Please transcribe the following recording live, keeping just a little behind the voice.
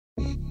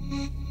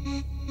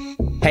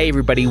Hey,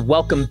 everybody,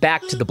 welcome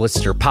back to the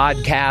Blister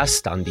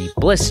Podcast on the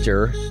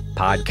Blister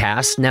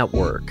Podcast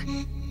Network.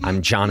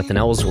 I'm Jonathan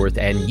Ellsworth,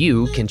 and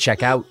you can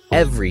check out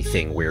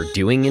everything we're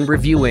doing and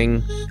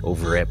reviewing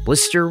over at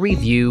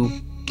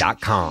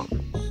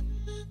blisterreview.com.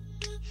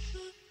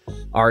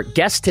 Our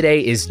guest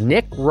today is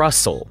Nick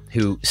Russell,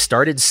 who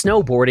started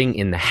snowboarding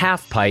in the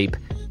halfpipe,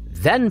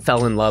 then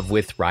fell in love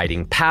with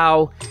riding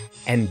POW,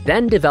 and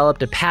then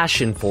developed a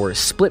passion for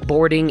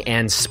splitboarding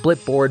and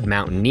splitboard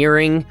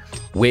mountaineering,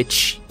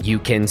 which you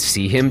can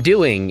see him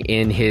doing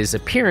in his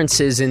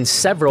appearances in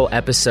several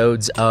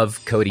episodes of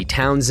Cody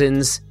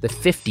Townsend's The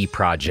 50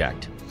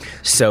 Project.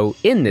 So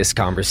in this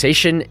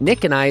conversation,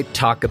 Nick and I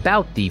talk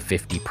about The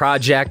 50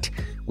 Project.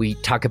 We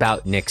talk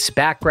about Nick's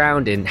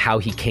background and how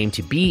he came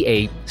to be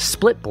a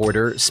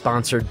splitboarder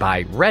sponsored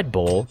by Red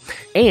Bull,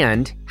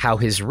 and how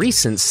his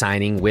recent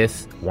signing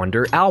with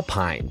Wunder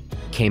Alpine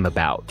came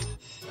about.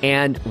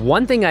 And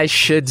one thing I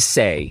should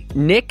say,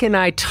 Nick and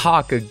I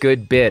talk a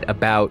good bit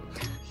about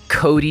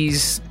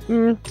Cody's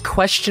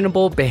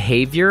questionable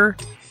behavior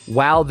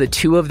while the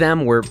two of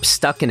them were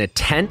stuck in a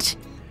tent.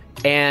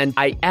 And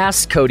I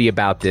asked Cody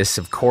about this,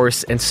 of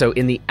course. And so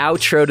in the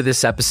outro to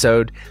this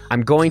episode,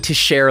 I'm going to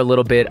share a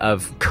little bit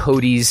of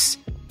Cody's,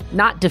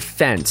 not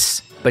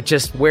defense, but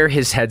just where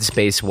his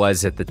headspace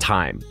was at the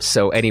time.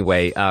 So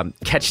anyway,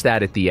 catch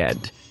that at the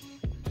end.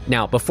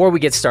 Now, before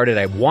we get started,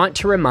 I want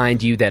to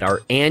remind you that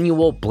our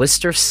annual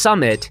Blister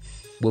Summit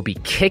will be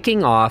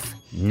kicking off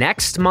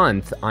next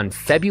month on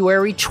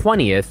February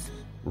 20th,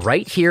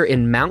 right here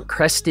in Mount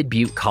Crested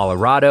Butte,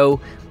 Colorado,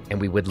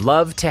 and we would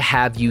love to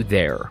have you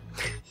there.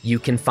 You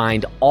can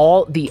find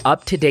all the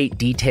up-to-date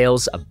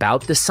details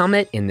about the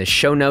summit in the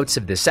show notes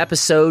of this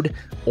episode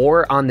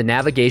or on the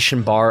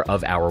navigation bar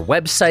of our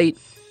website,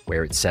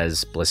 where it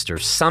says Blister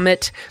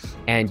Summit.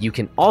 And you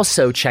can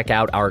also check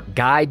out our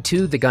guide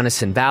to the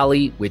Gunnison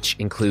Valley, which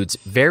includes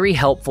very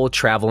helpful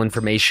travel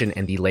information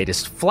and the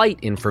latest flight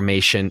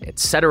information,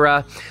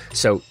 etc.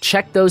 So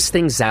check those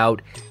things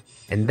out,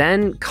 and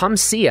then come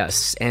see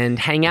us and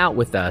hang out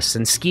with us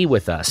and ski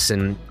with us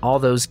and all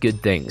those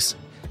good things.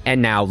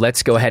 And now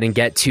let's go ahead and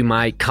get to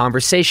my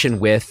conversation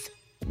with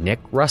Nick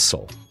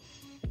Russell.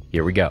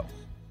 Here we go.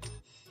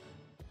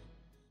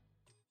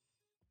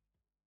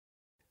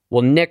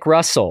 Well, Nick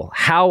Russell,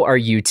 how are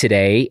you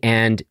today,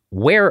 and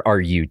where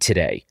are you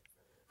today?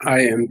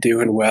 I am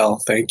doing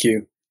well, thank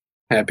you.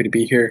 Happy to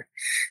be here.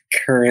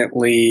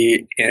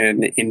 Currently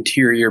in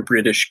interior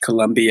British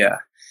Columbia,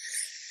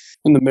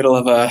 in the middle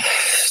of a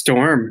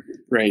storm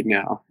right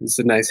now. It's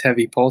a nice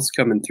heavy pulse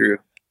coming through.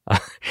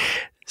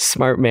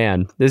 Smart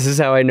man. This is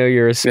how I know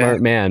you're a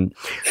smart man.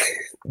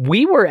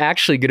 We were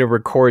actually going to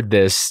record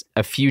this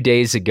a few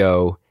days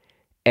ago,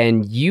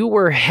 and you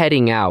were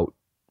heading out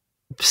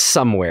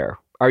somewhere.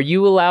 Are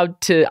you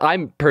allowed to?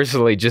 I'm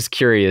personally just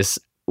curious,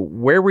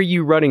 where were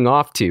you running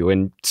off to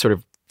and sort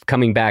of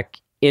coming back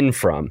in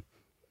from?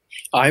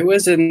 I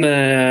was in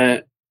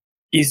the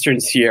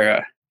Eastern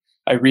Sierra.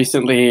 I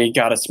recently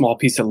got a small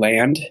piece of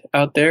land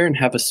out there and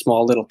have a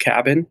small little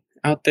cabin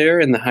out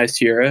there in the High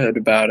Sierra at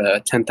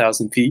about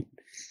 10,000 feet.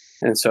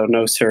 And so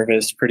no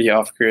service, pretty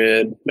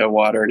off-grid, no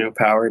water, no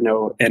power,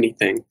 no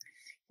anything.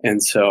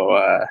 And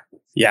so,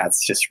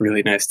 it's just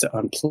really nice to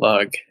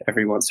unplug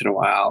every once in a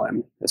while,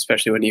 and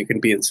especially when you can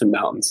be in some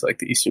mountains like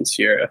the Eastern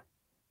Sierra.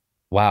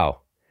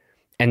 Wow.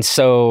 And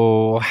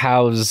so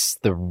how's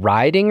the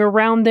riding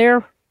around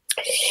there?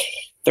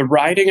 The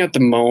riding at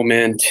the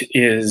moment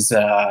is,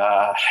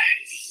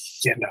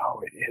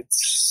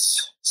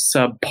 it's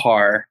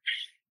subpar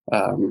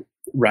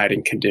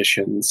riding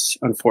conditions.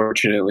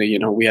 Unfortunately,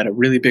 we had a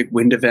really big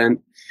wind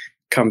event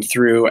come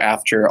through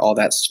after all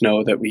that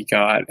snow that we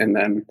got, and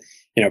then,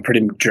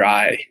 pretty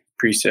dry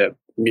precip,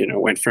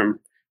 went from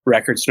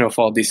record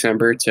snowfall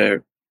December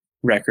to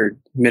record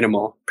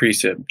minimal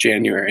precip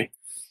January.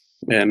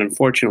 And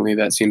unfortunately,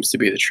 that seems to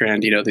be the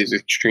trend, these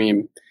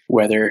extreme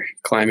weather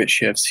climate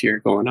shifts here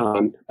going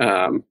on.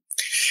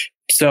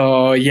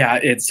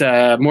 It's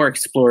more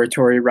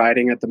exploratory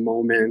riding at the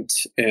moment,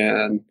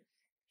 and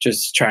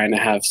just trying to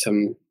have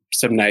some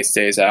nice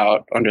days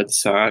out under the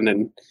sun.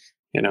 And,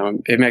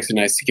 it makes it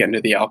nice to get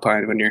into the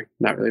Alpine when you're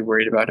not really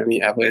worried about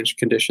any avalanche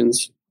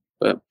conditions.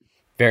 But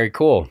very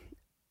cool.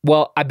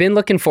 Well, I've been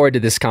looking forward to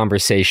this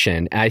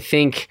conversation. I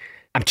think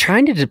I'm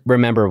trying to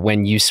remember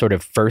when you sort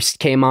of first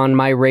came on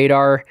my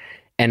radar,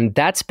 and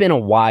that's been a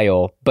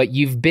while, but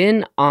you've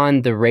been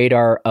on the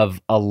radar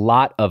of a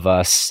lot of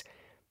us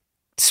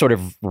sort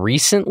of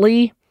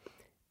recently,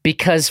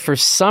 because for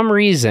some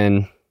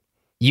reason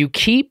you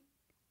keep,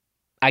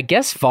 I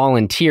guess,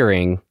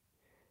 volunteering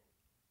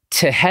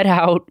to head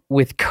out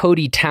with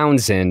Cody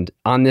Townsend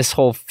on this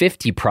whole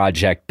 50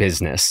 Project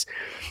business.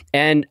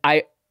 And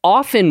I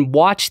often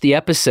watch the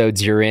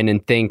episodes you're in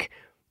and think,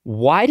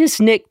 why does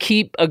Nick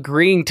keep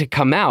agreeing to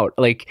come out?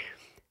 Like,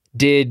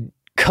 did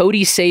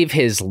Cody save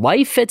his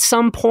life at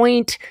some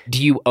point?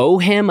 Do you owe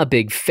him a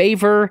big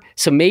favor?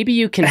 So maybe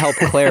you can help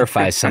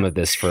clarify some of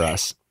this for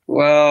us.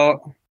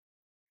 Well,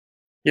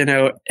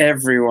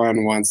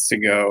 everyone wants to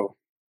go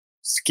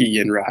ski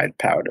and ride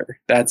powder.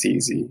 That's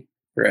easy,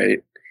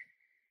 right?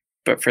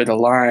 But for the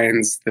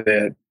lines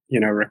that,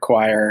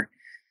 require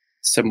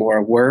some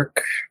more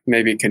work,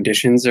 maybe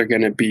conditions are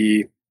going to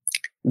be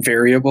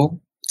variable,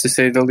 to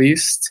say the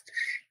least.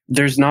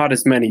 There's not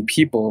as many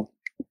people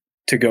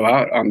to go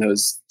out on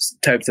those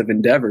types of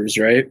endeavors,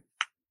 right?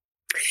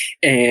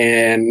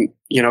 And,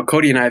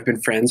 Cody and I have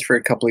been friends for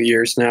a couple of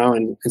years now.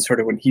 And sort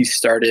of when he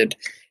started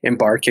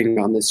embarking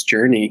on this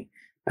journey,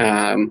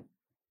 I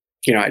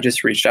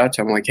just reached out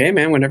to him like, hey,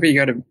 man, whenever you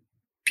got to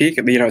peak,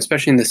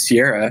 especially in the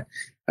Sierra,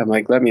 I'm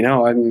like, let me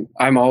know.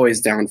 I'm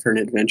always down for an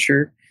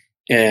adventure.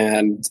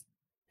 And,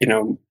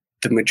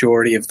 the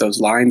majority of those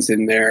lines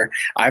in there,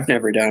 I've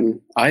never done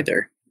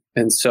either.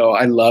 And so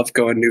I love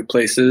going new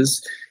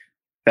places.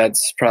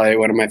 That's probably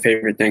one of my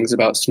favorite things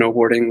about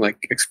snowboarding, like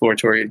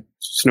exploratory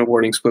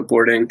snowboarding,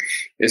 splitboarding,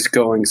 is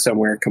going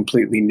somewhere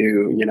completely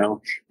new.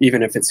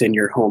 Even if it's in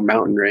your home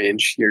mountain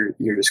range, you're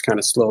just kind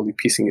of slowly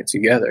piecing it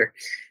together,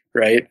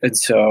 right? And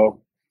so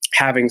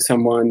having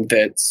someone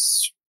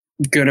that's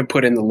going to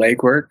put in the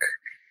legwork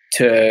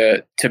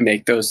to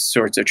make those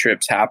sorts of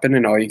trips happen,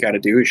 and all you got to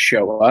do is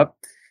show up.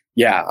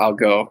 Yeah, I'll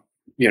go,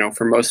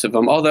 for most of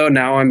them. Although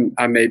now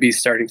I'm maybe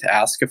starting to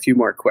ask a few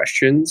more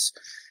questions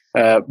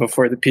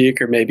before the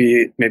peak, or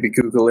maybe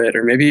Google it,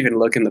 or maybe even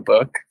look in the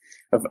book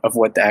of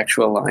what the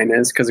actual line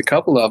is. Because a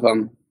couple of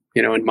them,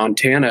 in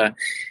Montana,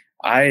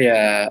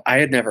 I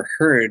had never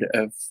heard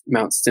of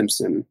Mount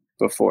Stimson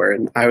before,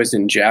 and I was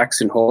in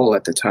Jackson Hole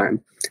at the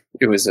time.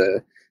 It was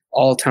a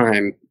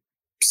all-time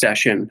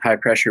session, high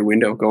pressure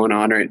window going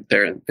on right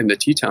there in the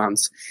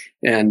Tetons.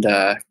 And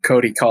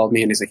Cody called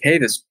me and he's like, hey,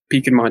 this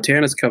peak in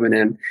Montana is coming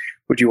in.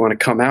 Would you want to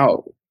come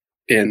out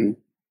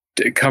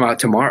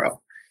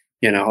tomorrow?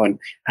 And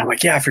I'm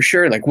like, yeah, for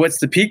sure. Like, what's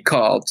the peak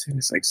called? And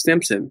it's like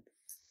Stimson.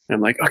 And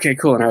I'm like, okay,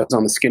 cool. And I was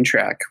on the skin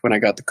track when I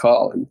got the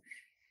call, and,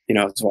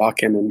 I was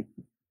walking, and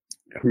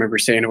I remember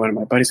saying to one of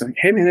my buddies, like,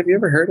 hey man, have you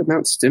ever heard of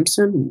Mount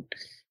Stimson? And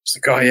he's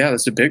like, oh yeah,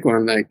 that's a big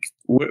one. Like,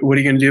 what are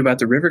you going to do about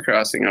the river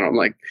crossing? And I'm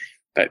like,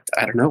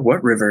 I don't know,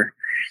 what river?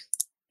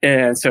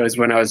 And so it's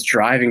when I was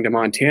driving to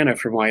Montana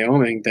from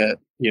Wyoming that,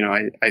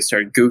 I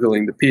started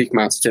Googling the peak,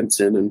 Mount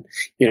Stimson.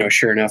 And,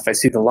 sure enough, I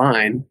see the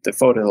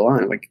photo of the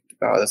line. I'm like,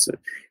 oh, that's a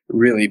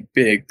really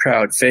big,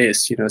 proud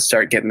face,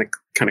 start getting the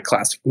kind of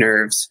classic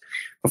nerves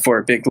before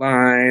a big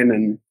line.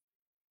 And,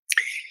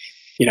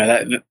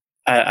 that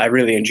I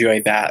really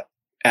enjoy that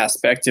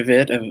aspect of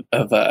it,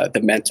 of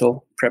the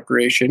mental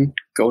preparation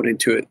going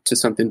into it to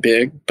something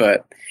big.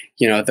 But,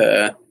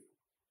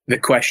 the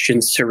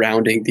questions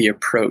surrounding the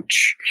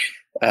approach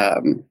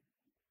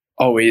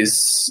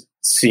always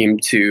seem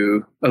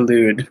to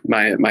elude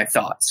my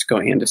thoughts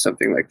going into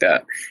something like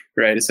that,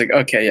 right? It's like,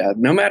 okay, yeah,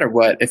 no matter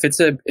what, if it's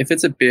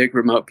a big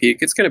remote peak,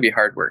 it's going to be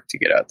hard work to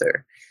get out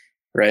there,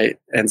 right?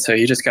 And so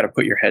you just got to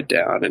put your head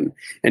down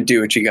and do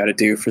what you got to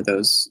do for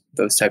those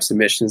types of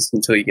missions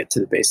until you get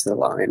to the base of the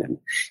line. And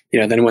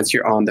then once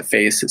you're on the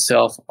face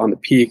itself, on the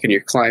peak, and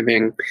you're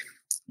climbing,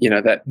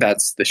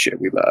 that's the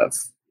shit we love.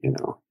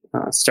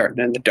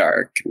 Starting in the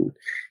dark, and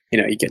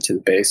you get to the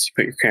base, you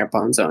put your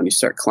crampons on, you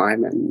start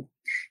climbing,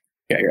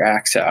 you got your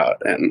axe out,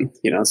 and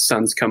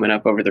sun's coming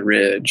up over the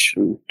ridge,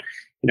 and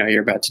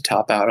you're about to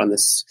top out on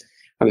this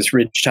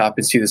ridge top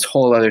and see this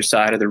whole other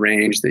side of the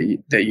range that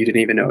you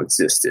didn't even know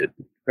existed,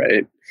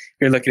 right?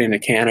 You're looking into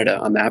Canada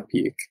on that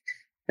peak,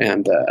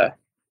 and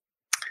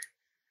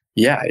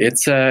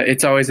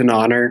it's always an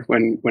honor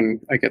when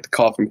I get the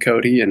call from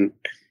Cody. And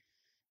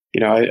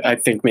I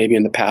think maybe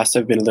in the past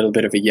I've been a little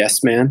bit of a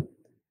yes man.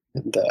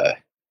 And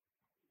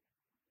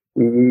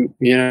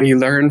you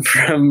learn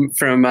from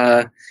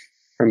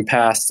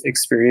past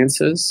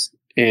experiences,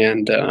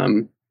 and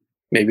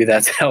maybe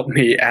that's helped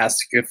me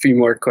ask a few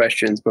more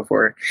questions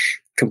before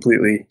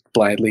completely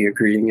blindly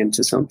agreeing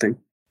into something.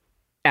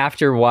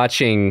 After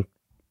watching,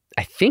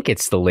 I think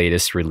it's the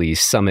latest release,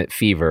 Summit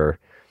Fever,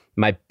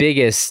 my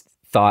biggest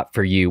thought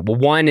for you, well,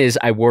 one is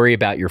I worry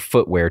about your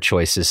footwear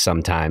choices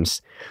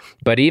sometimes,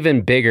 but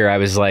even bigger, I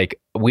was like,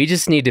 we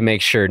just need to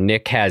make sure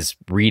Nick has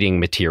reading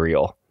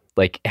material,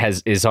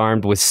 is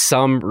armed with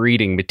some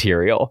reading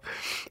material.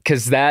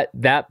 Because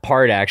that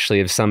part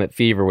actually of Summit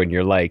Fever, when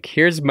you're like,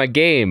 here's my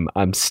game,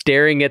 I'm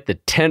staring at the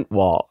tent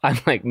wall, I'm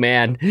like,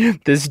 man,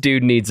 this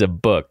dude needs a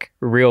book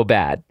real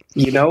bad.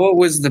 You know what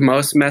was the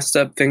most messed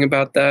up thing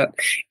about that?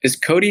 Is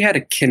Cody had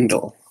a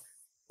Kindle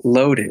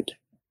loaded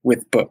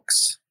with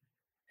books,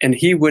 and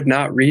he would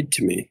not read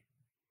to me.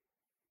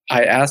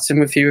 I asked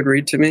him if he would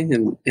read to me,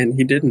 and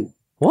he didn't.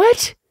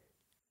 What?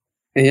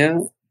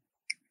 Yeah.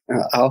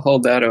 I'll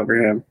hold that over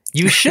him.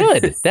 You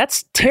should.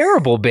 That's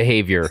terrible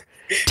behavior.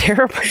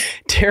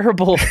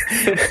 Terrible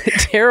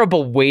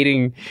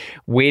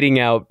waiting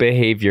out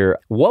behavior.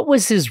 What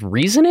was his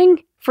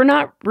reasoning for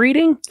not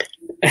reading?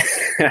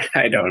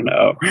 I don't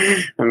know.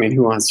 I mean,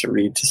 who wants to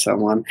read to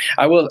someone?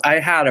 I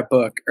had a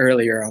book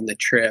earlier on the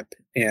trip,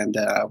 and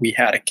we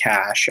had a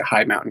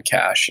high mountain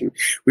cache, and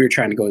we were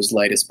trying to go as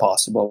light as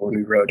possible when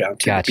we rode down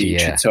to the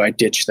beach. Yeah. And so I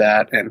ditched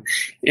that. And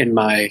in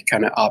my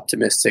kind of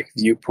optimistic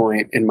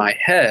viewpoint in my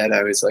head,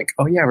 I was like,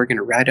 oh yeah, we're going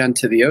to ride down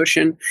to the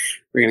ocean.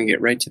 We're going to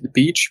get right to the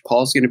beach.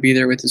 Paul's going to be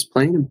there with his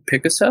plane and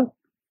pick us up.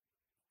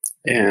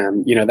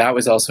 And, that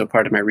was also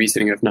part of my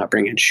reasoning of not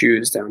bringing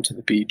shoes down to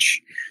the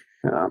beach.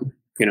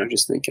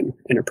 Just thinking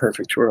in a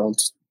perfect world,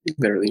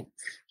 literally,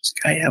 just,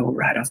 yeah, we'll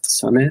ride off the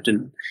summit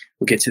and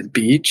we'll get to the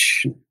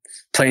beach.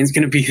 Plane's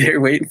going to be there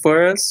waiting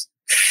for us.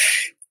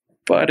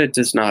 But it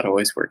does not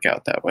always work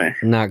out that way.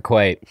 Not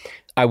quite.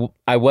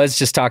 I was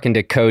just talking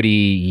to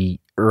Cody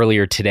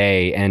earlier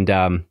today, and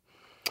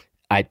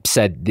I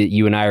said that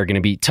you and I are going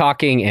to be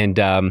talking,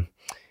 and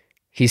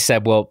he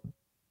said, well,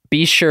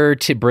 be sure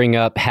to bring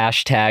up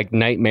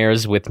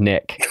 #nightmares with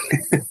Nick.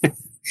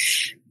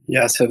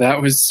 Yeah, so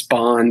that was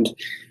spawned,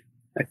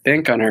 I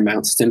think, on our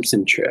Mount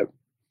Stimson trip.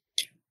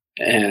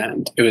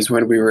 And it was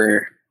when we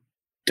were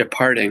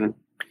departing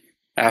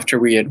after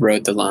we had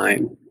rode the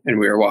line and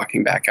we were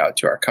walking back out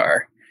to our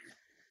car.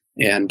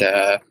 And,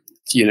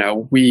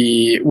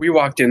 we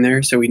walked in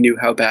there, so we knew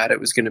how bad it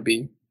was going to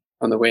be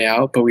on the way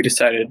out, but we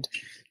decided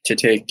to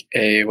take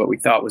what we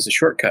thought was a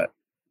shortcut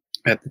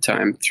at the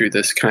time through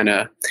this kind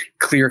of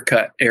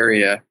clear-cut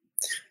area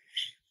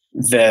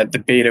that the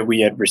beta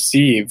we had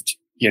received,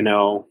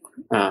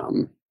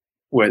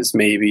 was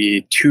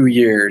maybe 2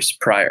 years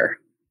prior.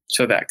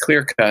 So that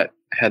clear cut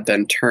had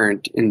then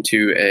turned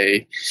into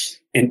a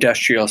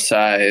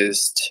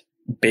industrial-sized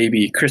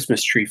baby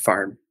Christmas tree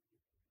farm.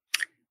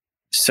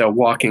 So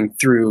walking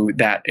through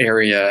that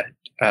area,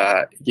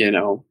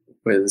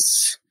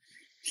 was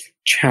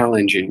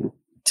challenging,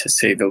 to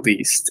say the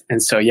least.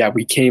 And so, yeah,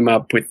 we came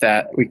up with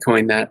that. We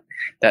coined that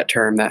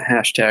term, that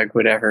hashtag,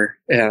 whatever.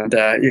 And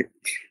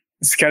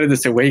it's kind of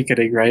this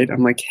awakening, right?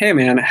 I'm like, hey,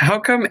 man, how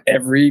come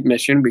every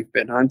mission we've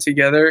been on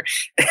together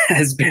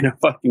has been a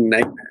fucking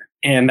nightmare?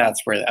 And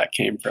that's where that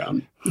came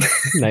from.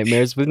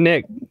 Nightmares with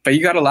Nick. But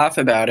you got to laugh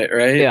about it,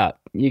 right? Yeah,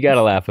 you got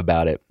to laugh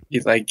about it.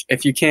 Like,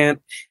 if you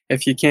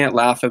can't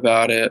laugh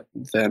about it,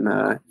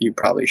 then you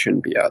probably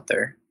shouldn't be out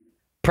there.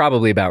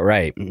 Probably about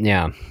right.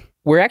 Yeah.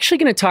 We're actually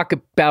going to talk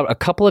about a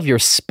couple of your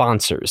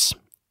sponsors.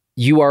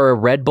 You are a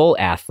Red Bull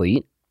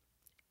athlete,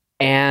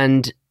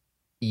 and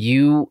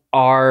you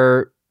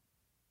are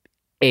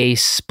a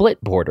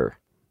split boarder.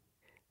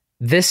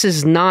 This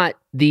is not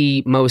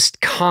the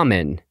most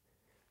common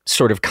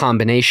sort of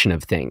combination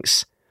of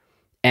things.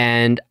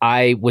 And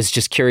I was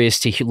just curious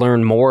to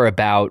learn more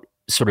about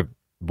sort of,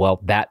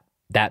 well, that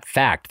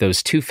fact,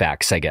 those two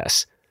facts, I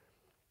guess.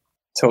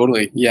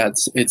 Totally. Yeah,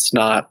 it's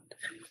not,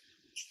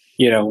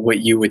 what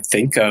you would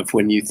think of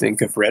when you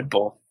think of Red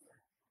Bull.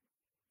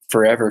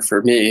 Forever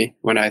for me,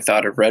 when I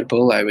thought of Red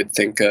Bull, I would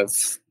think of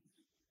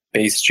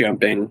base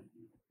jumping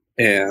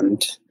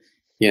and,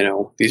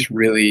 these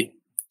really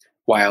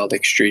wild,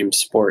 extreme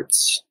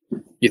sports.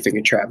 You think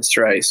of Travis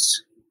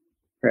Rice,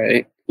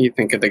 right? You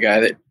think of the guy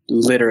that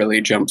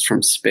literally jumps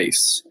from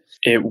space.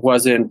 It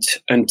wasn't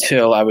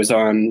until I was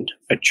on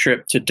a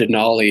trip to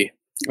Denali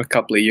a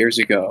couple of years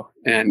ago,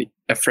 and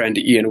a friend,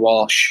 Ian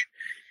Walsh,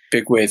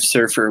 big wave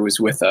surfer, was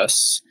with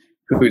us,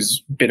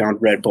 who's been on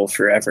Red Bull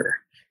forever.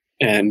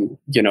 And,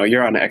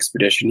 you're on an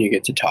expedition, you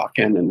get to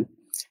talking. And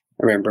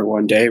I remember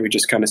one day we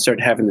just kind of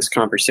started having this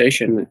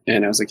conversation,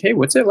 and I was like, hey,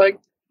 what's it like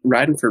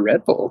riding for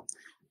Red Bull?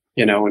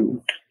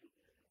 And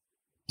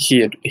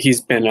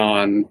he's been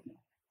on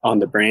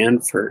the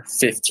brand for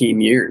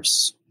 15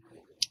 years.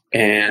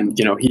 And,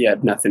 he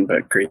had nothing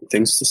but great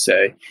things to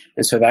say.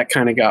 And so that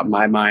kind of got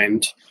my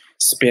mind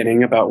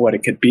spinning about what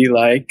it could be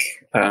like.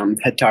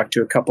 Had talked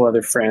to a couple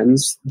other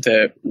friends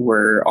that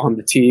were on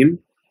the team,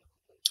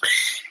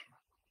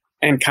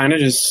 and kind of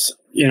just,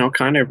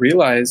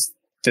 realized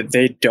that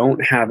they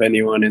don't have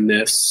anyone in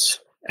this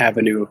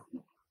avenue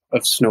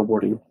of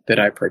snowboarding that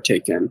I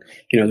partake in.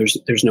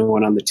 There's no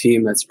one on the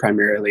team that's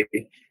primarily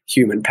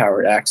human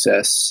powered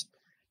access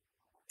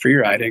free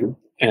riding.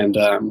 And,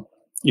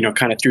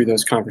 kind of through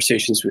those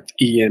conversations with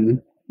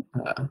Ian,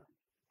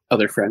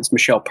 other friends,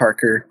 Michelle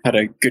Parker had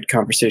a good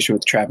conversation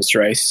with Travis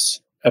Rice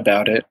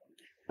about it.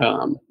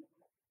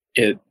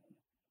 It,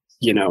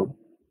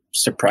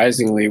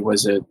 surprisingly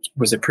was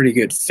a pretty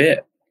good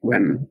fit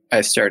when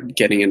I started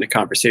getting into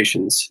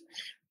conversations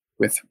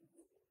with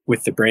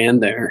the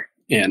brand there.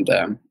 And,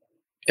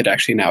 it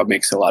actually now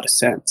makes a lot of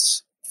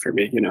sense for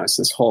me. It's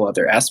this whole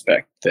other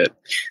aspect that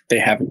they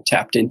haven't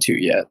tapped into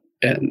yet.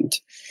 And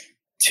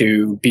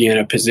to be in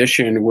a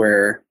position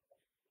where,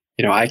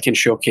 I can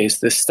showcase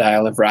this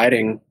style of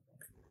riding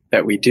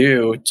that we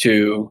do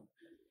to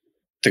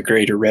the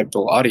greater Red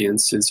Bull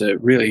audience is a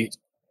really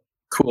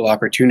cool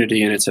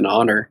opportunity. And it's an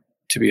honor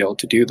to be able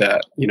to do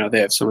that. They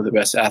have some of the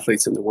best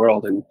athletes in the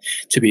world, and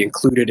to be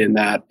included in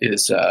that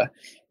is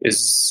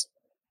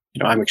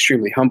I'm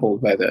extremely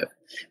humbled by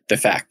the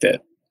fact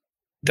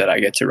that I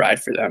get to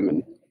ride for them.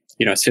 And,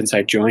 since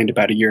I joined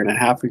about a year and a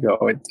half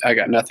ago, I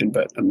got nothing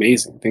but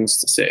amazing things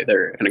to say.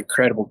 They're an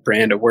incredible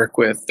brand to work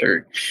with.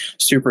 They're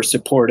super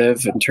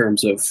supportive in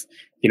terms of,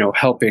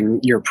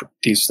 helping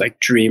these like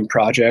dream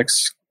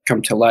projects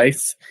come to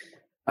life.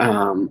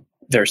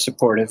 They're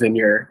supportive in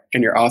your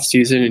off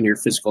season, in your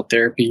physical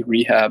therapy,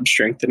 rehab,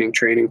 strengthening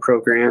training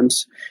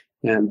programs.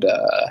 And,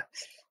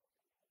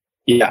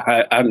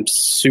 Yeah, I'm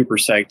super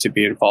psyched to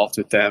be involved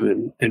with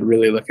them and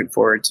really looking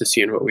forward to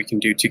seeing what we can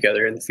do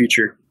together in the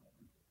future.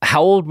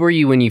 How old were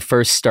you when you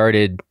first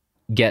started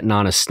getting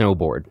on a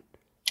snowboard?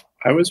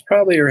 I was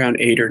probably around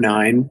 8 or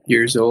 9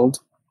 years old,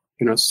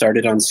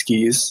 started on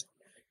skis,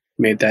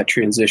 made that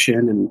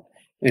transition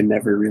and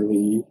never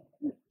really,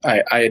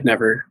 I had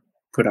never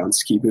put on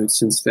ski boots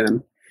since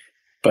then.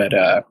 But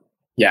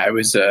yeah, it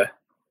was a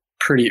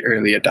pretty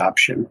early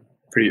adoption,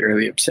 pretty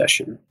early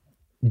obsession.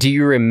 Do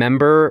you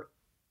remember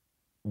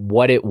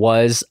what it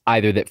was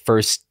either that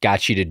first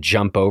got you to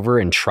jump over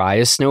and try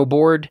a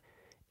snowboard,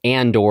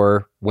 and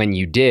or when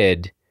you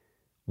did,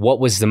 what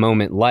was the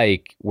moment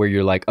like where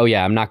you're like, oh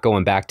yeah, I'm not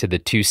going back to the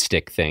two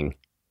stick thing?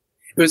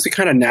 It was the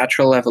kind of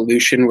natural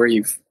evolution where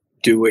you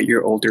do what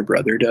your older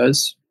brother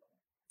does.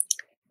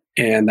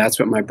 And that's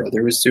what my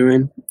brother was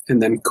doing.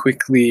 And then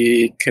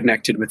quickly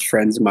connected with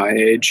friends my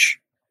age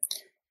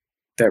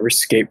that were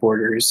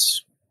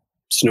skateboarders,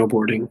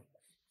 snowboarding.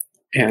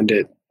 And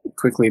it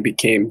quickly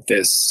became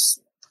this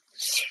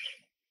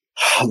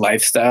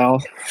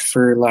lifestyle,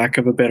 for lack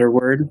of a better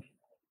word,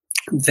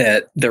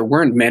 that there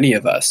weren't many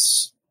of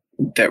us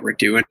that were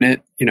doing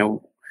it,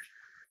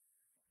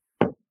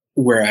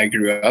 where I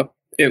grew up,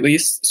 at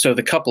least. So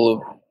the couple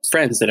of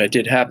friends that I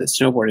did have that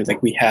snowboarded,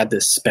 like we had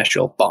this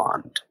special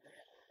bond,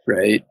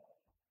 right?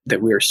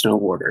 That we were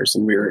snowboarders,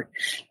 and we were,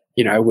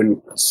 I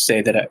wouldn't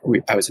say that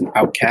I was an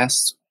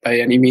outcast by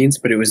any means,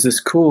 but it was this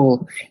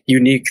cool,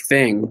 unique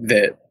thing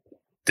that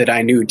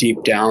I knew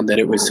deep down that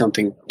it was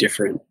something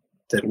different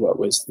than what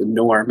was the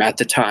norm at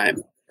the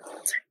time.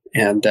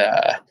 And,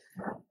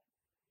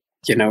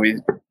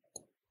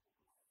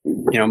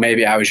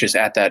 maybe I was just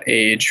at that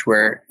age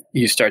where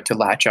you start to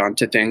latch on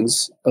to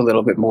things a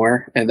little bit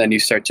more, and then you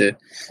start to,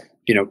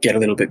 get a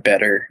little bit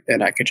better.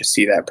 And I could just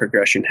see that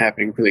progression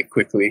happening really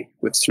quickly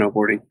with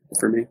snowboarding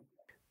for me.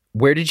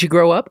 Where did you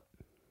grow up?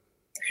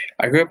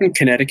 I grew up in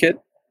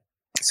Connecticut,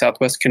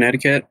 Southwest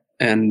Connecticut,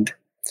 and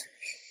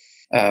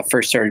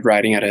first started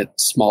riding at a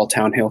small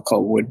town hill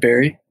called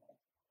Woodbury.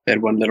 They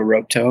had one little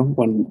rope tow,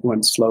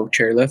 one slow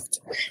chairlift.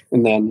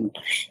 And then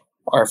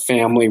our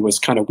family was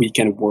kind of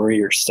weekend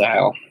warrior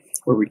style,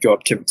 where we'd go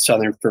up to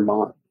southern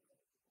Vermont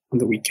on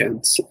the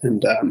weekends,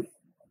 and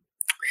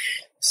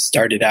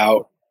started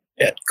out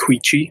at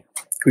Queechee,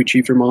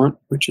 Vermont,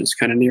 which is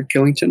kind of near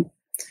Killington,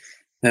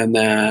 and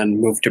then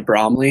moved to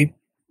Bromley,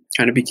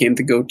 kind of became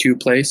the go-to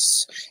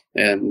place.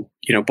 And,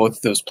 both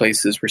of those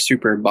places were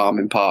super mom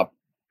and pop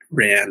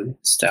ran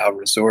style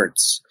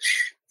resorts,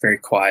 very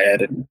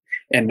quiet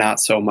and not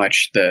so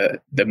much the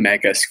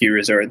mega ski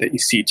resort that you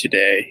see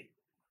today.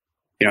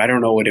 I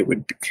don't know what it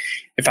would be.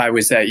 If I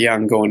was that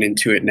young going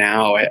into it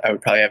now, I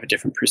would probably have a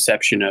different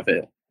perception of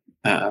it.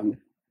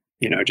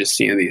 Just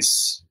seeing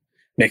these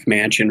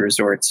McMansion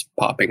resorts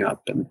popping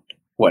up and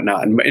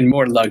whatnot, and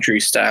more luxury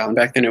style. And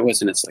back then it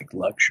wasn't as like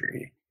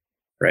luxury,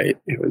 right?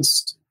 It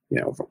was,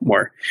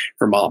 more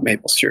Vermont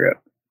maple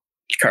syrup,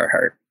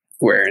 Carhartt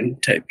wearing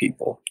type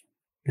people.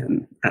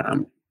 And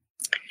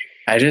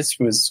I just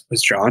was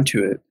drawn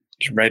to it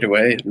right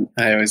away. And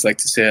I always like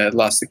to say I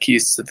lost the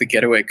keys to the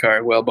getaway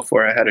car well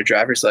before I had a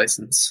driver's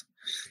license.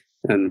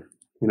 And,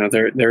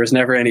 there was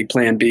never any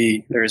plan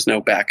B. There was no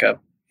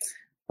backup.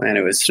 And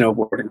it was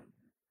snowboarding,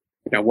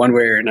 one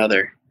way or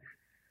another.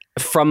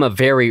 From a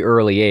very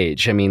early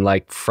age. I mean,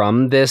 like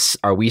from this,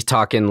 are we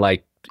talking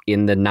like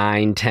in the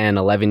 9, 10,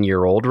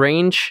 11-year-old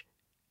range?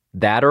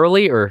 That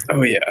early or?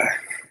 Oh, yeah.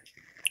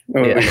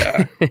 Oh,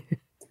 yeah.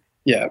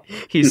 Yeah.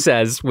 He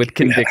says with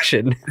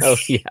conviction. Yeah. Oh,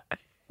 yeah.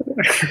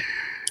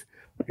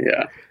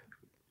 Yeah.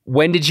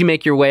 When did you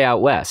make your way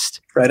out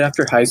west? Right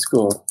after high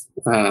school.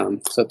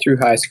 So through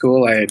high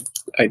school,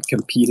 I'd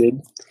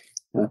competed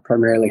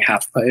primarily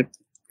half pipe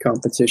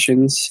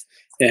competitions,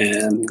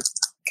 and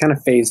kind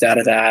of phased out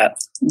of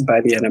that by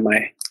the end of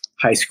my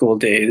high school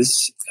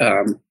days.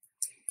 I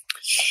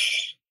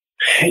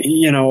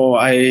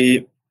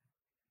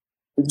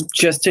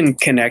just didn't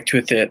connect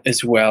with it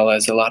as well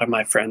as a lot of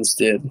my friends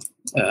did.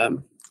 A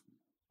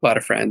lot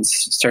of friends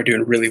started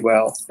doing really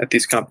well at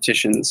these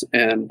competitions,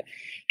 and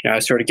I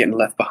was sort of getting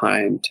left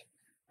behind,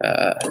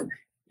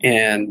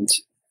 and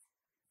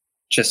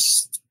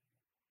just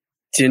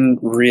didn't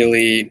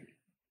really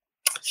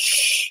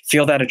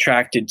feel that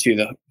attracted to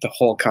the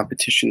whole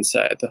competition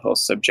side, the whole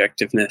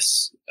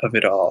subjectiveness of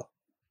it all.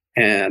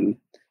 And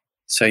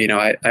so,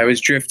 I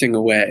was drifting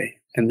away.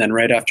 And then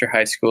right after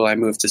high school, I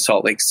moved to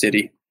Salt Lake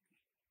City.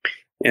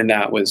 And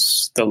that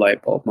was the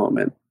light bulb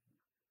moment.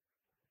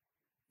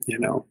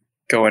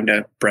 Going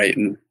to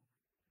Brighton,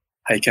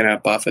 hiking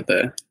up off of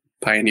the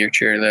Pioneer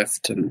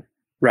chairlift and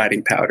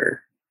riding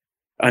powder,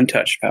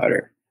 untouched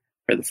powder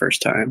for the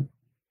first time,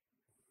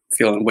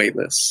 feeling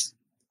weightless.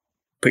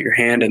 Put your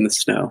hand in the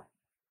snow,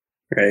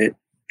 right?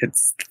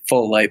 It's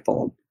full light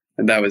bulb.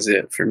 And that was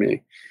it for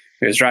me.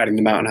 It was riding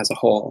the mountain as a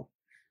whole.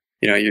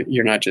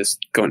 You're not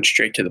just going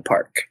straight to the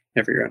park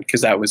every run,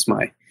 because that was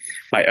my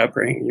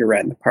upbringing. You're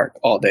riding the park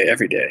all day,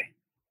 every day.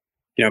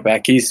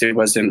 Back east, it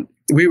wasn't,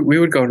 we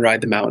would go and ride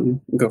the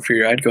mountain, go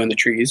free ride, go in the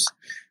trees,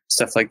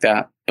 stuff like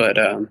that. But,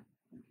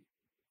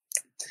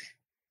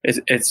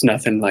 it's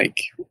nothing like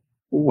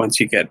once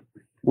you get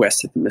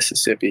west of the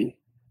Mississippi.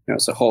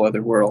 It's a whole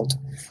other world,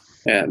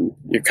 and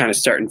you're kind of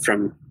starting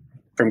from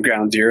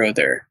ground zero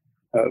there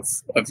of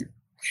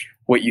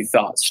what you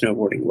thought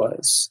snowboarding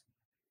was.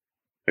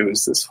 It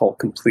was this whole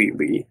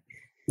completely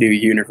new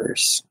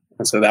universe,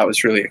 and so that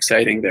was really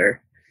exciting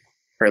there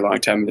for a long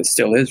time. It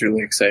still is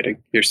really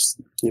exciting. It's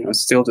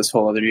still this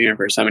whole other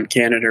universe. I'm in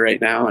Canada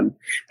right now, and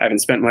I haven't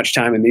spent much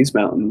time in these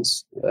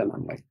mountains, and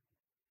I'm like,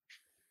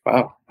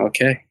 wow,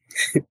 okay.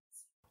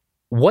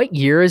 What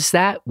year is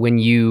that when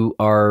you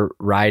are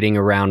riding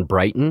around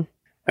Brighton?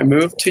 I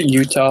moved to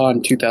Utah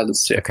in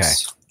 2006. Okay.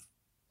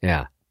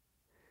 Yeah.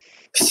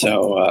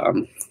 So,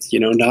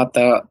 not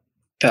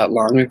that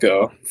long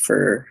ago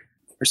for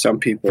some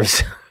people,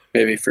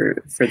 maybe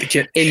for the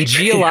kid. In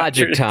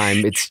geologic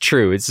time, it's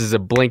true. This is a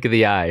blink of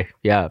the eye.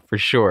 Yeah, for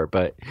sure.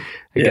 But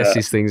I guess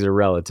these things are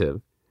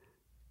relative.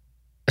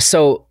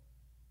 So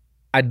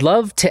I'd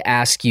love to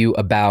ask you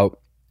about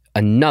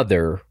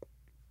another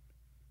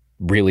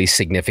really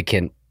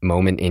significant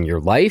moment in your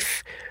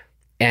life.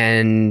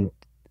 And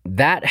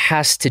that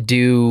has to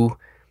do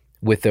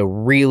with a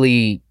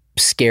really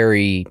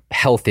scary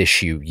health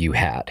issue you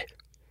had.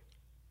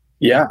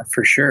 Yeah,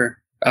 for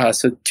sure.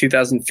 So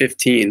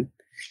 2015,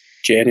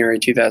 January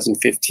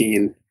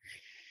 2015,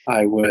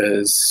 I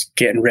was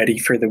getting ready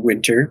for the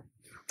winter.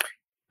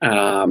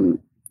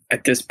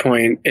 At this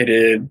point,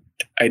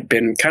 I'd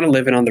been kind of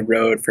living on the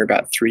road for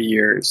about 3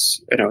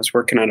 years, and I was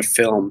working on a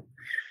film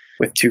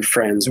with two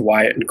friends,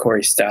 Wyatt and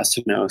Corey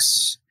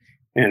Stassinos,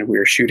 and we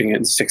were shooting it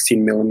in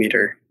 16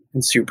 millimeter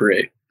in Super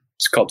 8.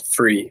 It's called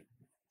Free.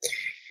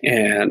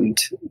 And,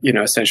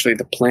 essentially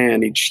the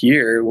plan each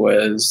year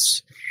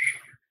was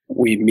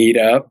we meet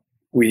up,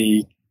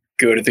 we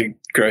go to the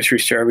grocery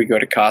store, we go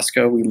to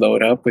Costco, we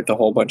load up with a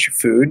whole bunch of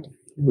food,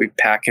 we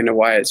pack into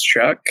Wyatt's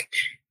truck,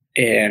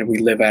 and we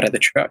live out of the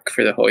truck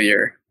for the whole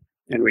year.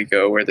 And we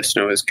go where the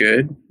snow is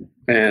good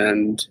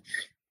and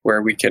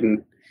where we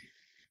can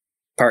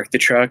park the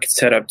truck,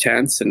 set up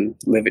tents, and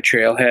live at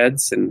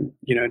trailheads, and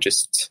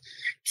just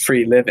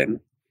free living.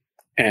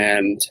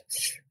 And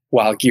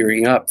while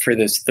gearing up for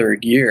this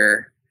third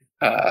year,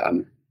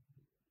 kind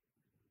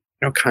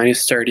of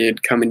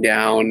started coming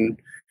down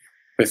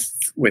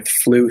with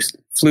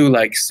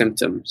flu-like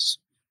symptoms.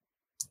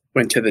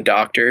 Went to the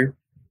doctor.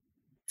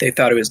 They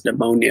thought it was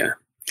pneumonia,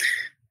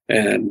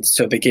 and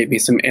so they gave me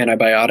some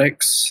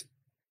antibiotics.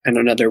 And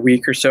another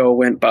week or so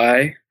went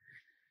by.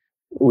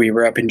 We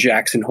were up in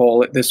Jackson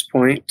Hole at this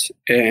point,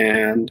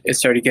 and it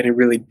started getting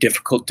really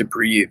difficult to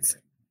breathe.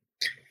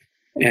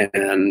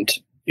 And,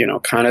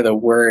 kind of the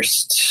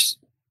worst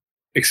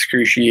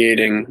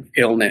excruciating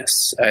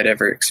illness I'd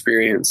ever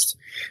experienced.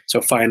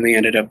 So finally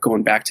ended up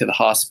going back to the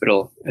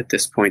hospital at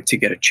this point to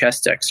get a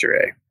chest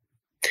x-ray.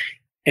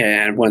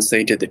 And once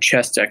they did the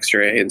chest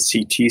x-ray and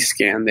CT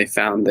scan, they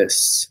found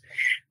this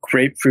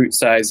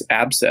grapefruit-sized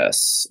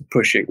abscess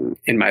pushing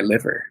in my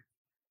liver.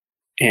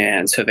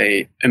 And so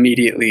they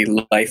immediately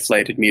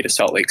life-flighted me to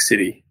Salt Lake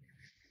City.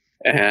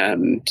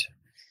 And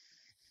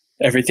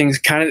everything's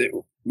kind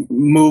of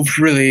moved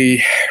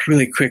really,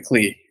 really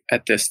quickly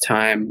at this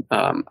time.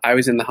 I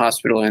was in the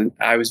hospital and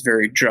I was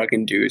very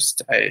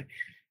drug-induced. I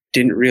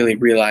didn't really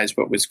realize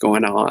what was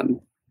going on.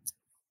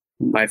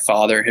 My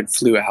father had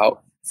flew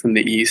out from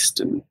the East,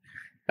 and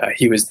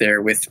he was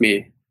there with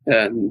me.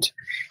 And,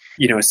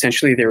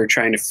 essentially they were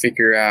trying to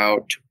figure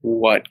out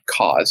what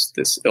caused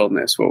this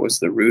illness, what was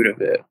the root of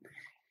it.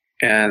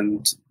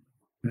 And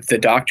the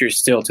doctors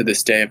still to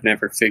this day have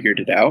never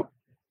figured it out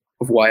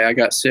of why I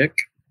got sick.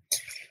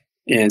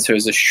 And so it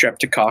was a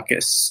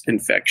streptococcus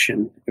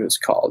infection, it was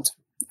called.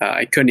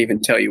 I couldn't even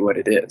tell you what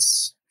it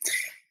is.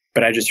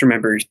 But I just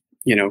remember,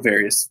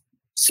 various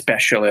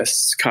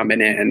specialists coming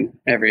in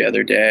every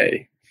other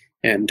day.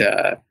 And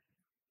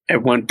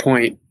at one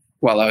point,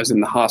 while I was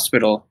in the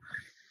hospital,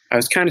 I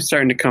was kind of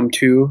starting to come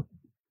to,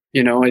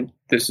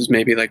 this was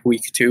maybe like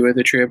week 2 of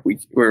the trip.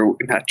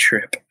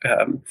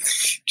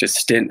 Just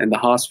stint in the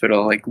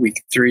hospital, like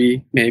week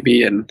 3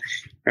 maybe. And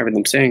I remember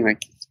them saying,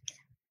 like,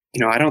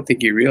 I don't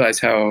think you realize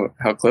how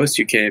close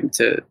you came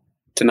to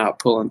not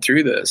pulling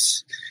through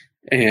this.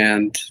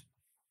 And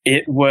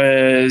it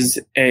was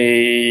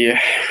a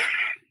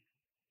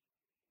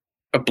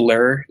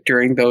blur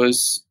during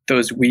those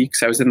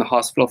weeks. I was in the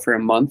hospital for a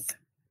month,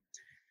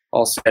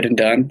 all said and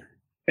done.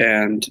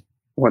 And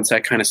once I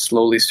kind of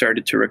slowly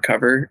started to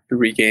recover,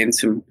 regain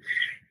some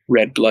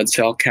red blood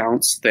cell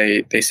counts,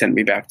 they sent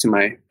me back to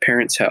my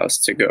parents' house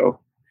to go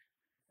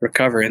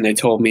recover. And they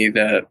told me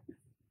that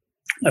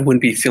I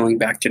wouldn't be feeling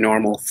back to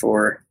normal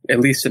for at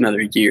least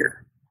another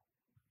year.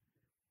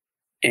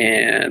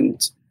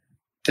 And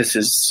this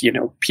is,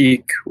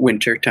 peak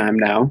winter time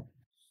now.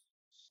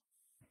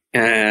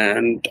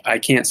 And I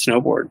can't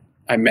snowboard.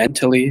 I'm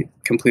mentally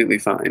completely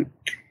fine,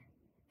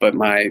 but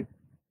my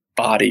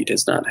body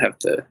does not have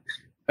the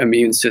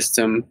immune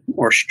system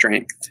or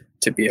strength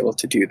to be able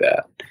to do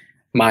that.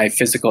 My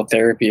physical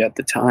therapy at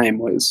the time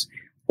was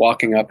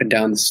walking up and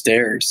down the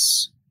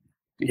stairs.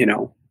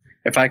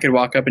 If I could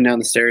walk up and down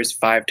the stairs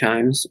 5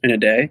 times in a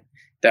day,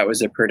 that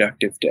was a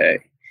productive day.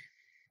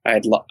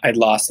 I'd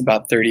lost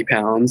about 30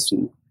 pounds,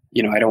 and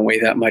I don't weigh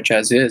that much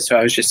as is, so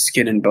I was just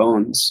skin and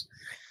bones.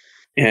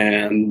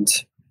 And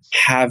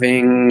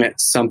having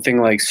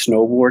something like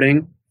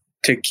snowboarding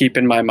to keep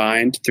in my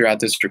mind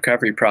throughout this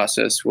recovery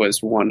process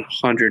was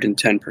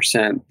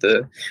 110%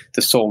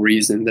 the sole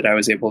reason that I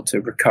was able to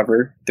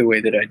recover the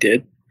way that I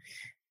did.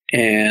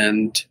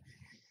 And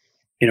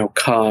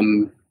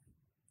come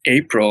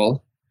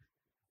April,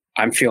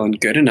 I'm feeling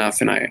good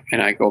enough, and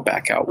I go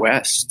back out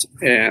west,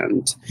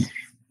 and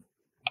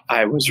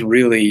I was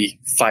really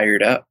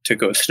fired up to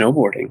go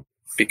snowboarding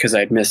because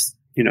I'd missed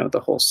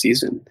the whole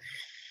season.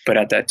 But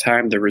at that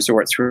time, the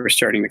resorts were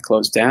starting to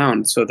close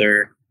down, so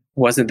there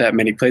wasn't that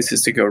many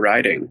places to go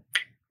riding.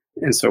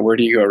 And so where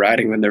do you go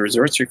riding when the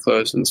resorts are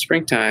closed in the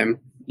springtime?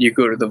 You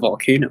go to the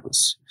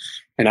volcanoes.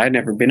 And I'd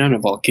never been on a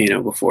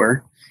volcano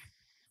before.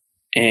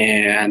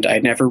 And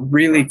I'd never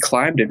really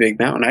climbed a big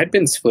mountain. I'd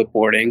been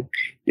splitboarding,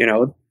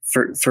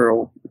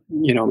 for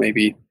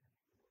maybe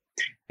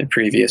the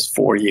previous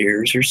 4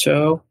 years or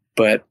so,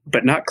 but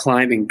not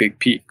climbing big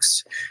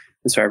peaks.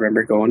 And so I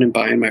remember going and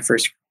buying my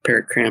first pair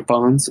of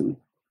crampons and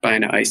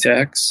buying an Ice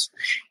Axe.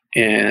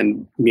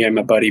 And me and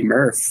my buddy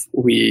Murph,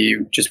 we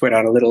just went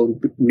on a little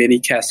mini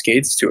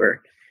Cascades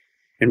tour,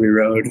 and we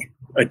rode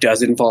a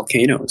dozen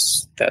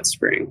volcanoes that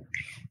spring.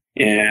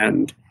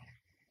 And,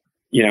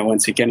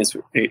 once again,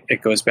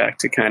 it goes back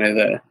to kind of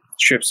the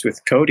trips with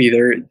Cody.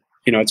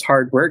 It's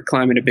hard work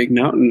climbing a big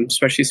mountain,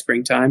 especially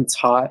springtime. It's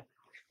hot.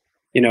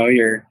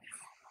 You're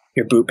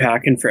boot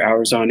packing for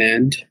hours on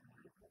end.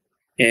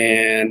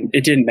 And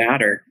it didn't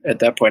matter at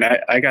that point.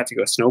 I got to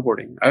go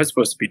snowboarding. I was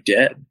supposed to be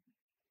dead,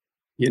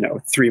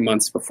 3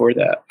 months before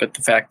that. But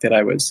the fact that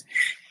I was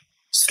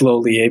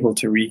slowly able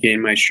to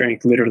regain my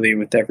strength literally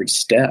with every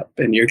step,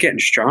 and you're getting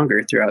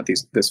stronger throughout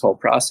this whole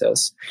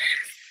process,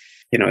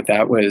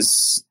 that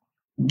was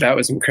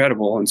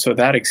incredible. And so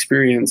that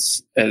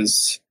experience,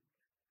 as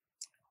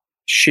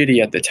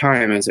shitty at the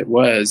time as it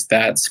was,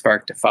 that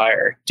sparked a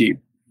fire deep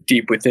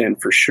within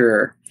for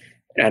sure.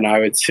 And I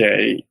would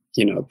say,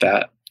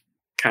 that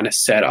kind of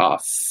set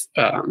off,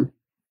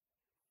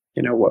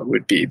 what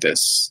would be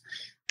this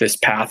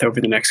path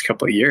over the next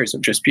couple of years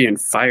of just being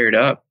fired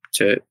up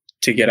to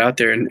get out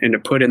there and to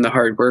put in the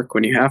hard work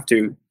when you have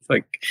to,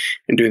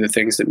 and do the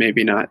things that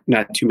maybe not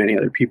too many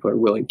other people are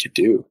willing to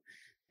do.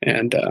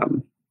 And,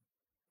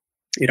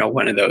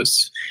 one of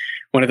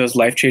those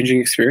life-changing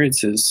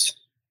experiences,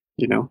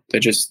 that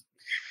just,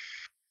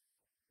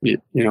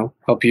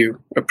 help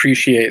you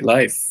appreciate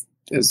life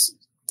as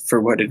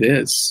for what it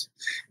is.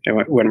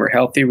 And when we're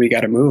healthy, we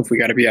got to move, we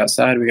got to be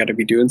outside, we got to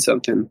be doing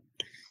something.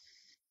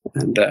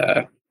 And,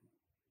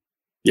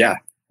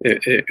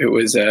 it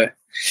was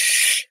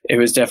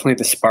definitely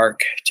the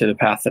spark to the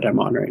path that I'm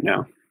on right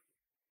now.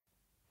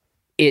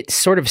 It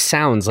sort of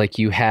sounds like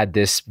you had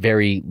this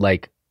very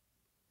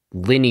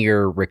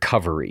linear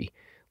recovery.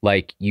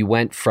 Like you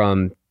went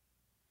from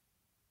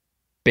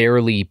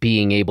barely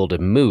being able to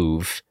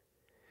move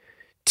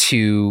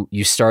to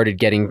you started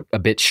getting a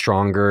bit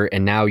stronger,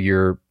 and now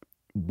you're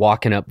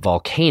walking up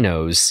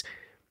volcanoes.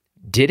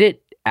 Did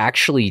it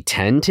actually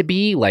tend to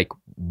be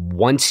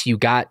once you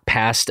got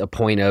past a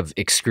point of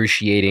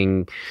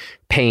excruciating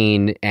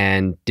pain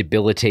and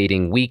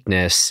debilitating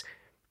weakness,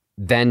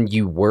 then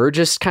you were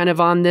just kind of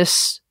on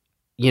this,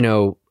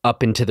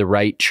 up into the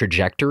right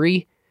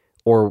trajectory?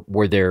 Or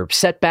were there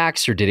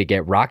setbacks, or did it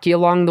get rocky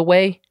along the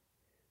way?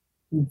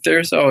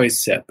 There's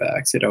always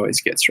setbacks. It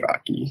always gets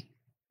rocky,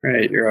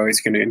 right? You're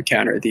always going to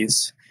encounter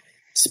these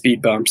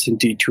speed bumps and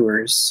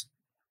detours.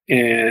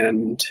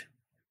 And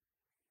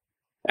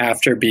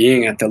after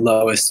being at the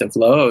lowest of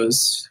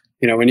lows,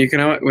 people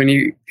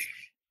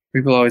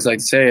always like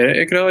to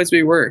say it could always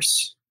be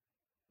worse.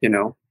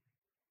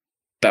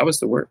 That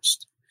was the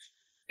worst.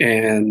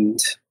 And,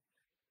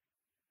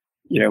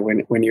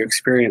 when you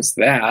experience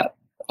that,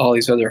 all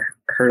these other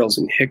hurdles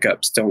and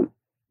hiccups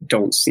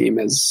don't seem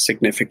as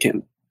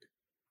significant.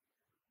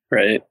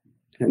 Right.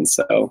 And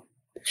so,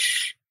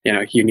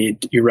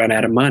 you run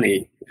out of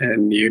money,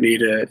 and you need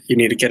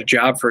to get a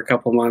job for a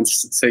couple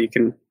months so you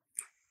can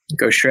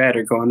go shred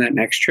or go on that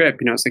next trip.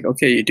 It's like,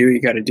 okay, you do what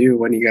you got to do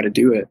when you got to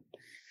do it.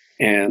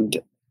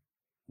 And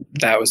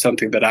that was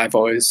something that I've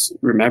always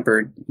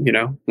remembered,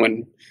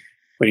 when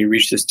you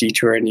reach this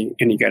detour and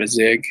you got a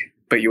zig,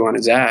 but you want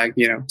to zag,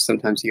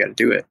 sometimes you got to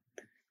do it.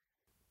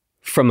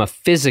 From a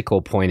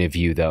physical point of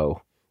view,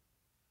 though,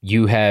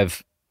 you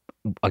have,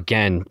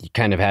 again, you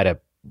kind of had a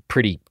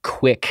pretty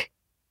quick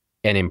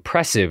and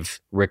impressive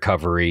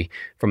recovery.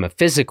 From a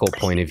physical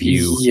point of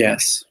view.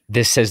 Yes.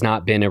 This has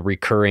not been a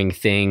recurring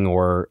thing,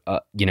 or,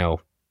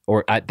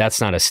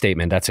 that's not a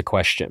statement. That's a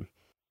question.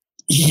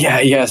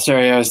 Yeah.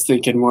 Sorry. I was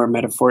thinking more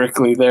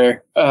metaphorically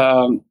there.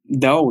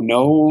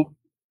 No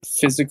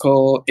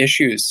physical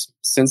issues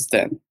since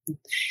then.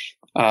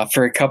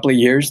 For a couple of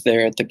years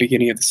there at the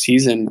beginning of the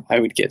season, I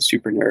would get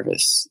super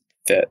nervous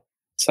that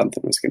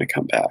something was going to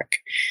come back.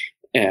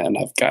 and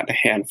I've gotten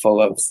a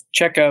handful of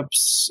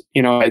checkups.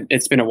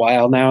 It's been a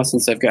while now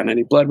since I've gotten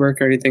any blood work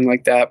or anything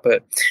like that.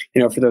 But,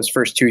 for those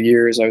first 2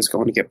 years, I was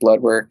going to get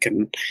blood work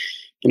and,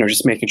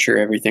 just making sure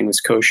everything was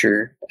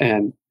kosher.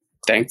 And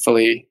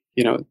thankfully,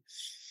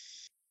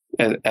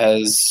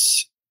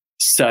 as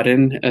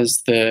sudden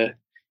as the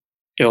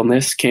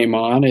illness came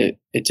on, it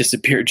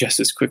disappeared just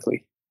as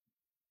quickly.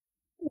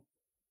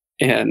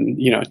 And,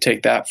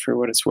 take that for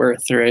what it's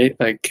worth, right?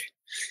 Like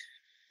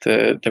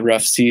the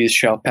rough seas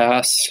shall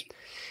pass.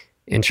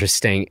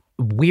 Interesting.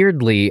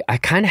 Weirdly, I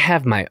kind of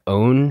have my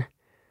own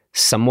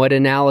somewhat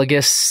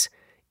analogous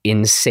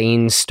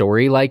insane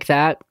story like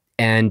that.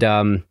 And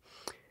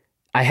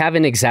I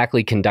haven't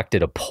exactly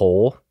conducted a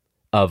poll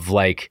of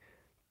like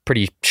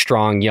pretty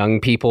strong young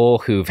people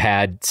who've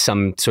had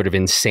some sort of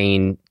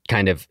insane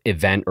kind of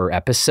event or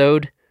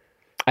episode.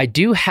 I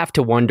do have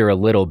to wonder a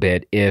little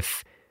bit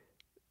if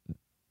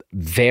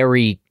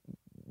very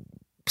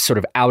sort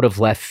of out of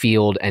left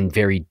field and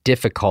very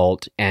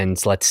difficult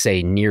and, let's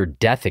say, near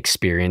death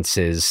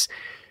experiences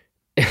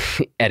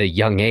at a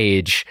young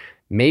age,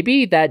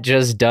 maybe that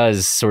just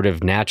does sort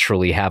of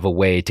naturally have a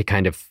way to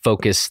kind of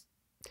focus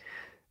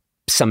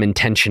some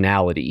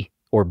intentionality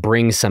or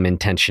bring some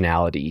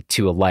intentionality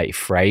to a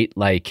life, right?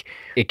 Like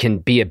it can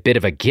be a bit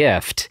of a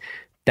gift.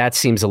 That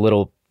seems a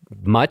little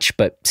much,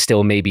 but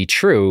still may be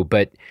true.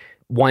 But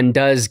one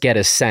does get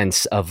a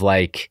sense of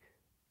like,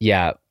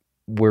 yeah,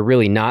 we're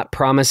really not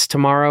promised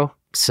tomorrow.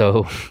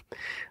 So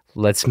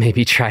let's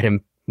maybe try to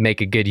make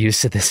a good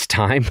use of this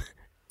time.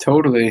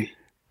 Totally.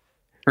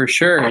 For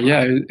sure.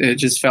 Yeah. It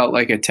just felt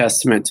like a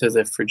testament to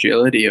the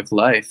fragility of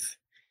life.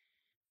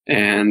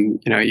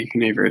 And, you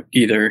can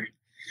either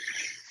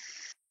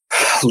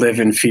live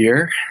in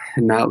fear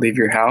and not leave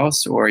your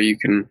house, or you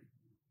can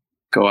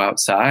go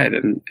outside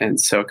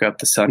and soak up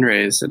the sun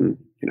rays and,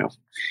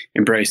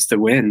 embrace the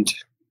wind.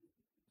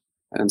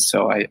 And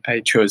so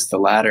I chose the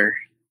latter,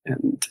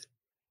 and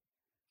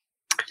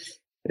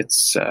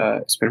it's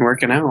been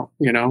working out,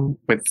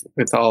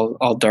 with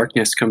all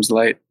darkness comes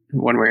light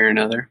one way or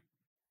another.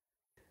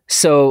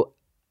 So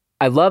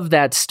I love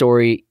that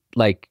story,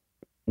 like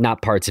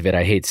not parts of it.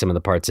 I hate some of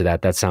the parts of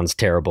that. That sounds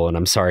terrible. And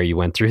I'm sorry you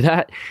went through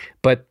that,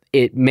 but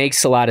it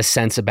makes a lot of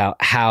sense about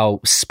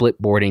how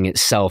splitboarding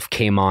itself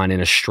came on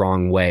in a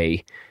strong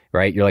way,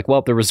 right? You're like,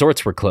 well, the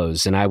resorts were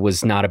closed and I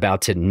was not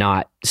about to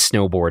not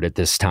snowboard at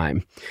this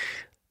time.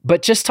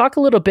 But just talk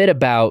a little bit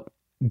about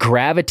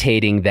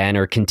gravitating then,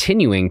 or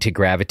continuing to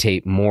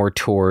gravitate more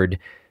toward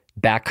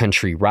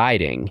backcountry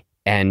riding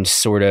and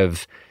sort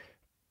of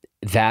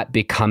that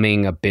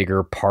becoming a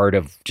bigger part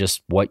of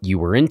just what you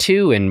were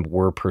into and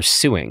were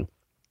pursuing.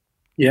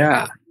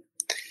 Yeah.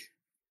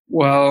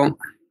 Well,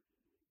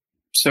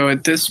 so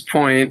at this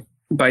point,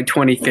 by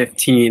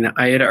 2015,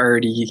 I had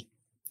already,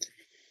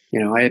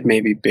 I had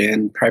maybe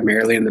been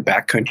primarily in the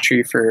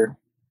backcountry for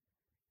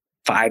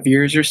 5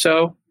 years or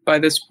so by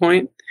this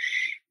point.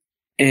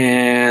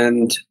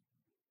 And,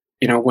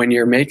 when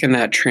you're making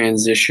that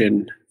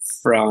transition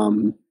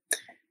from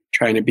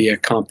trying to be a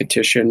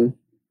competition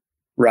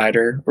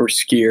rider or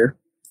skier,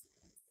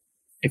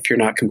 if you're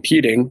not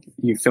competing,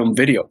 you film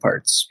video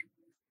parts.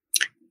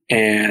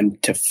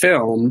 And to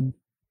film,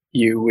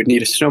 you would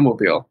need a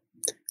snowmobile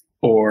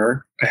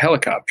or a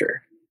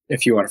helicopter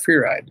if you want a free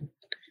ride,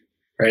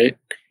 right?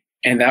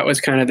 And that was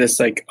kind of this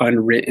like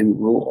unwritten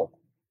rule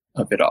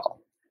of it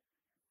all.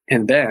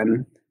 And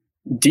then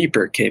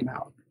Deeper came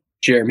out,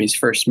 Jeremy's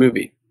first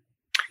movie.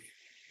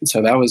 And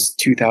so that was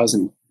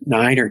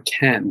 2009 or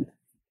 10,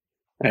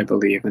 I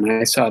believe. And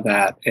I saw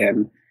that.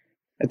 And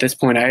at this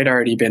point, I had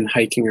already been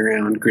hiking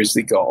around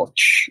Grizzly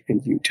Gulch in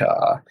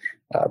Utah,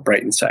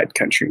 Brighton Side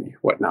Country,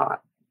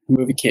 whatnot. The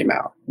movie came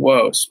out.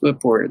 Whoa,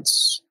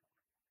 splitboards.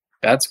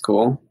 That's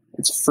cool.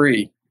 It's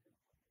free.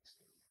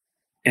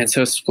 And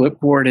so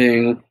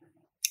splitboarding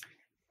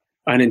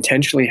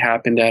unintentionally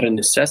happened out of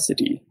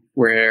necessity,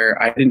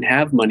 where I didn't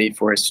have money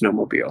for a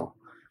snowmobile.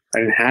 I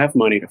didn't have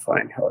money to fly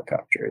in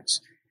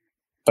helicopters.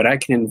 But I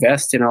can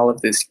invest in all of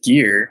this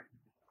gear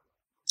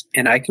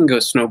and I can go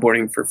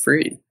snowboarding for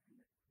free.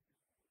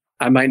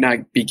 I might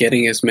not be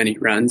getting as many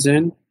runs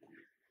in,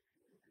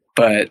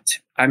 but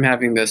I'm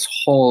having this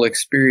whole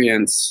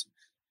experience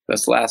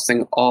that's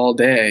lasting all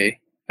day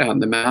on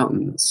the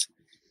mountains.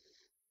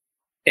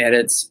 And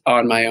it's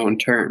on my own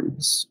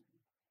terms.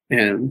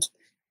 And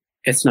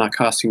it's not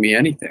costing me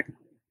anything,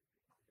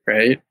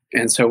 right?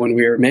 And so when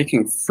we were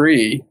making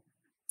free,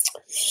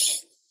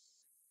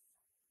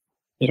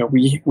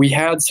 we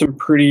had some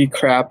pretty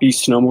crappy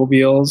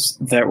snowmobiles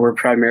that were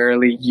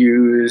primarily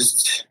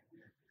used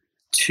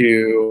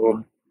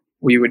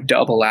we would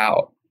double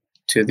out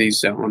to these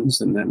zones,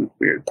 and then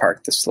we would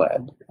park the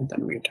sled, and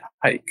then we'd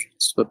hike,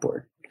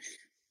 splitboard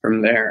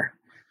from there.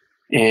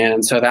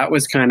 And so that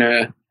was kind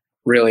of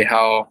really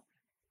how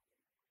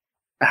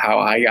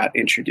I got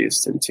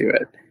introduced into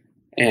it.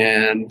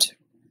 And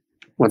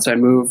once I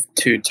moved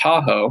to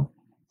Tahoe,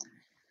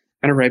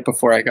 kind of right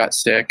before I got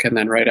sick, and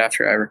then right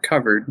after I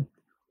recovered,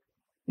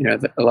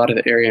 a lot of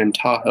the area in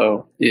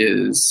Tahoe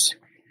is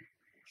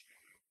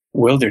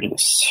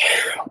wilderness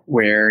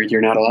where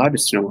you're not allowed to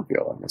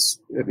snowmobile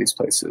in these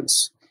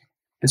places.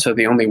 And so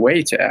the only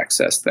way to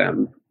access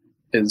them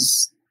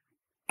is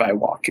by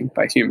walking,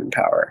 by human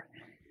power.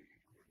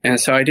 And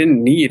so I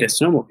didn't need a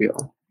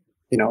snowmobile.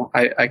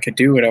 I could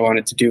do what I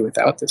wanted to do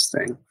without this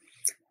thing.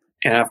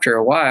 And after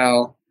a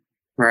while,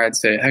 or I'd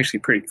say actually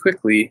pretty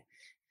quickly,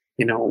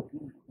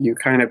 you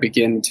kind of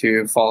begin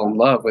to fall in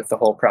love with the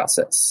whole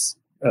process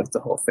of the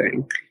whole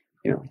thing.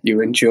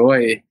 You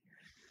enjoy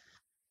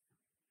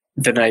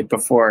the night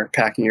before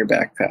packing your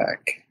backpack.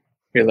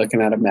 You're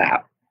looking at a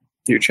map.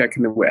 You're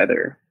checking the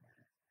weather.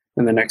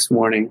 And the next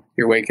morning,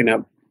 you're waking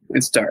up.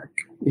 It's dark.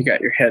 You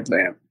got your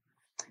headlamp.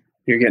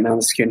 You're getting on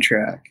the skin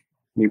track.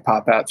 And you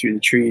pop out through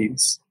the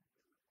trees.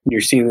 And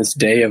you're seeing this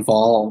day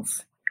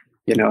evolve,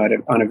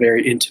 on a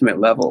very intimate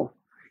level.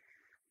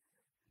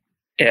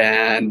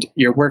 And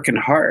you're working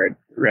hard,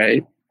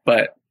 right?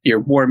 But you're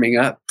warming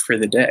up for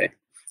the day.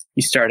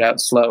 You start out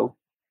slow.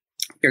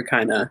 You're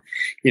kind of,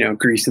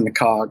 greasing the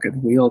cog of the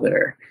wheel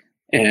there.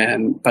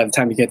 And by the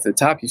time you get to the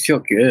top, you feel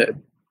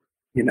good,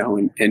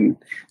 and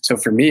so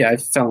for me, I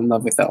fell in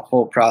love with that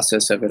whole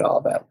process of it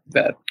all,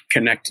 that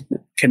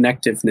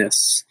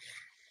connectiveness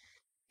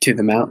to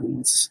the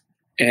mountains.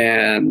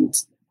 And,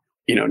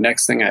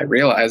 next thing I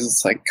realized,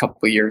 it's like a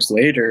couple of years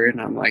later, and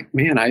I'm like,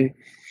 man, I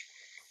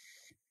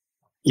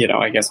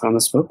guess I'm a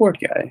split-board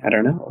guy. I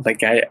don't know.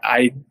 Like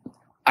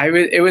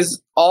it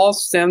was all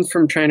stemmed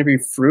from trying to be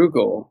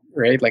frugal,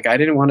 right? Like I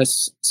didn't want to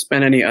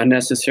spend any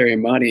unnecessary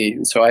money.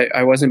 And so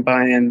I wasn't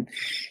buying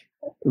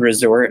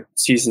resort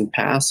season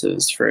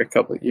passes for a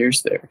couple of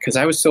years there because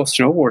I was still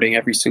snowboarding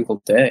every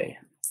single day.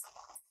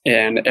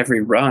 And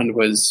every run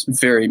was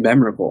very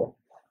memorable.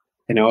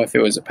 If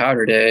it was a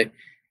powder day,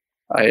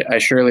 I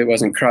surely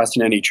wasn't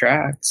crossing any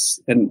tracks.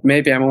 And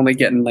maybe I'm only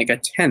getting like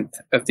 1/10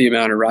 of the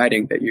amount of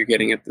riding that you're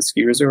getting at the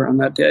ski resort on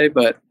that day.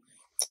 But,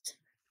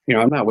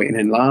 I'm not waiting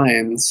in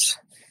lines.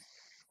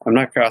 I'm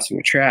not crossing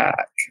a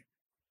track.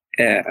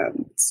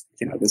 And,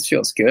 this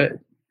feels good.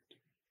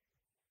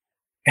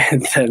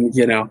 And then,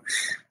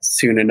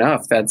 soon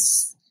enough,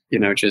 that's,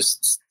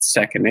 just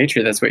second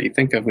nature. That's what you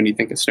think of when you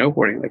think of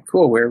snowboarding. Like,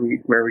 cool, where are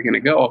we going to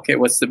go? Okay,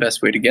 what's the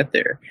best way to get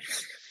there?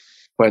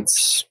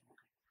 What's,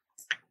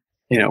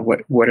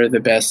 what are the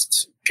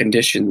best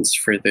conditions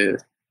for the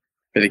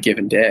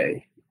given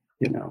day?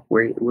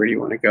 Where do you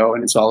want to go?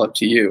 And it's all up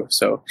to you.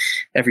 So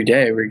every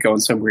day we're going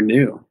somewhere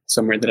new,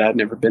 somewhere that I'd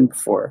never been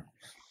before.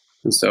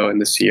 And so in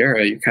the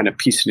Sierra, you're kind of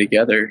piecing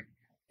together,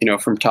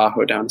 from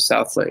Tahoe down to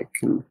South Lake,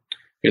 and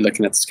you're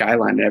looking at the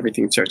skyline and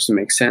everything starts to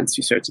make sense.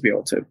 You start to be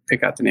able to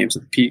pick out the names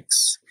of the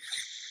peaks,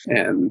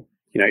 and,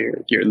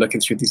 you're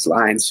looking through these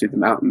lines through the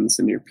mountains,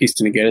 and you're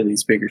piecing together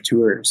these bigger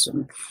tours,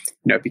 and,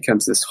 it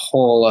becomes this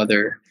whole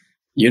other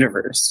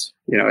universe.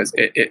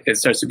 It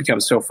starts to become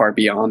so far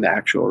beyond the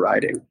actual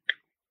riding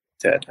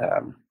that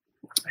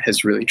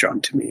has really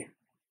drawn to me.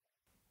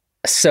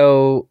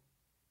 So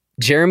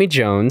Jeremy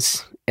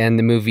Jones and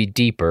the movie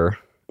Deeper,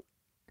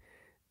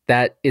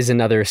 that is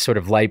another sort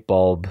of light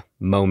bulb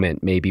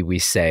moment, maybe we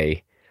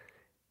say.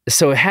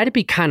 So it had to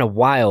be kind of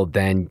wild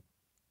then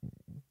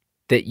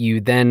that you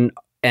then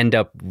end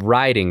up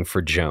riding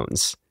for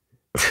Jones.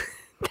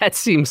 That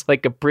seems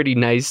like a pretty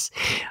nice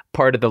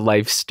part of the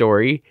life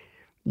story,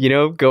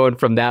 going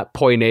from that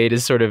point A to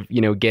sort of,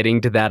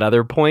 getting to that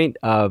other point.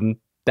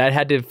 That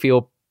had to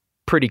feel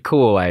pretty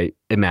cool, I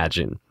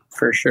imagine.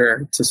 For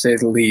sure, to say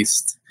the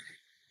least.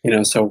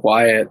 So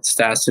Wyatt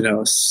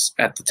Stassinos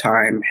at the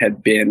time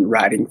had been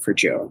riding for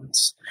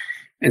Jones.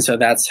 And so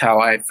that's how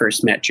I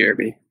first met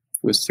Jeremy,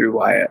 was through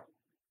Wyatt.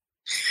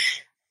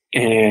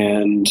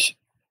 And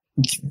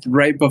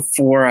right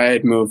before I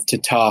had moved to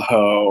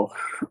Tahoe,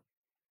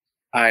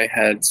 I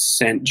had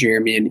sent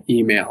Jeremy an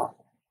email,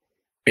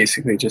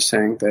 basically just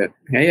saying that,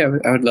 hey, I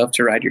would love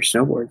to ride your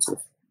snowboards,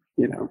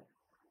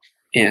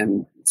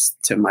 And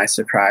to my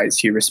surprise,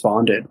 he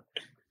responded,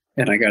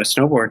 and I got a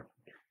snowboard.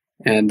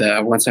 And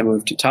once I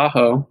moved to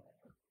Tahoe,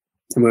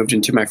 I moved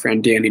into my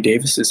friend Danny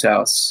Davis's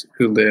house,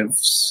 who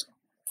lives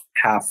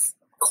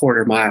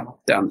quarter mile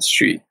down the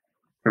street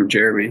from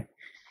Jeremy.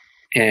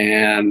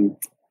 And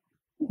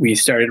we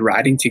started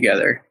riding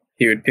together.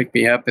 He would pick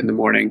me up in the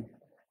morning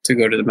to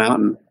go to the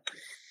mountain.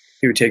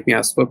 He would take me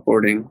out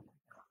split-boarding.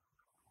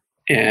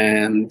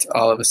 And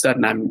all of a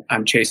sudden,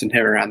 I'm chasing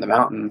him around the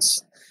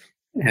mountains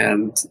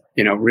and,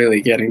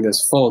 really getting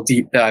this full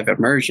deep dive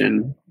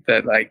immersion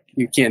that, like,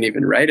 you can't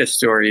even write a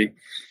story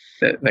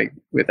that, like,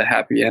 with a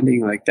happy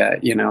ending like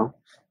that,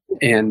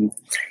 And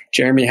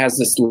Jeremy has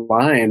this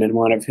line in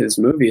one of his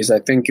movies, I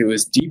think it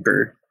was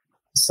Deeper.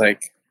 It's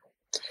like,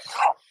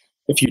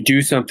 if you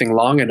do something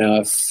long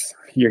enough,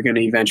 you're going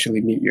to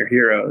eventually meet your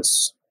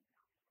heroes.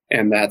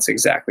 And that's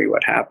exactly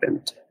what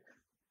happened.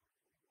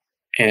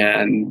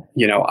 And,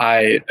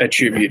 I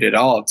attribute it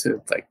all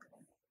to, like,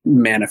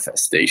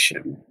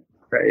 manifestation,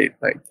 right?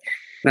 Like,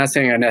 not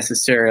saying I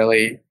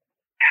necessarily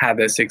had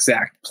this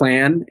exact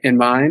plan in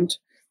mind,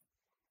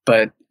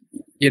 but,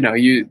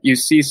 you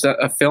see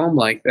a film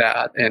like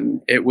that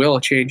and it will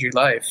change your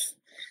life.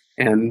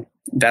 And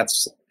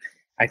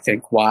I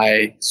think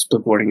why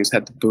splitboarding has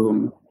had the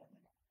boom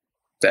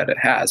that it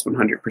has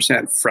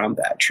 100% from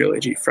that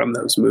trilogy, from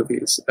those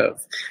movies of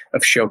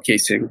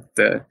showcasing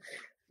the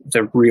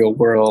real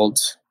world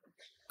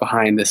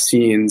behind the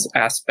scenes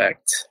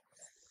aspect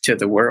to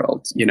the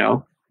world, you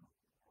know,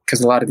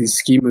 because a lot of these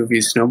ski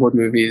movies, snowboard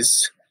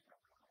movies,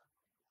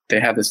 they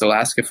have this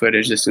Alaska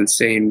footage, this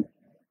insane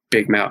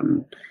big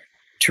mountain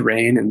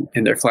terrain, and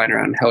they're flying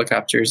around in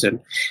helicopters, and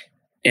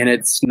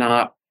it's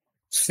not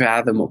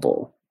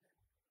fathomable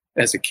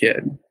as a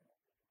kid,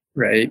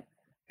 right?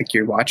 Like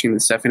you're watching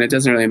this stuff and it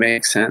doesn't really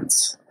make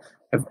sense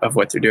of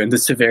what they're doing. The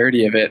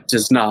severity of it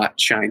does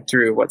not shine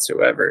through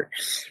whatsoever.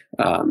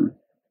 And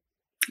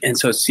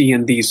so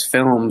seeing these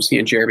films,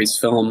 seeing Jeremy's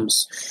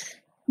films,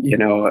 you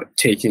know,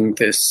 taking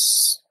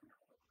this,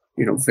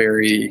 you know,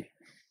 very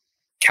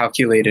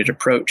calculated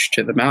approach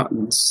to the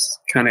mountains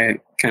kind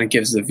of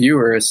gives the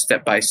viewer a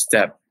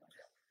step-by-step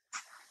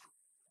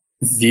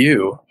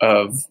view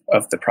of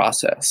the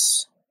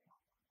process.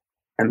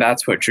 And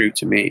that's what drew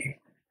to me,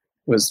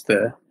 was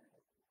the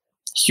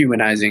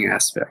humanizing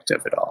aspect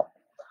of it all.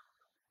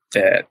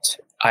 That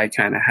I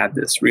kind of had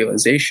this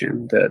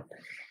realization that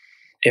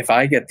if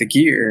I get the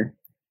gear,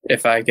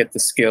 if I get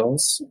the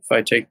skills, if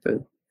I take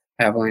the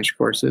avalanche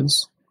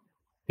courses,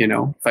 you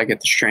know, if I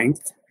get the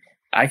strength,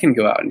 I can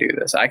go out and do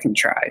this. I can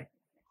try,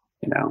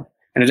 you know.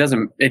 And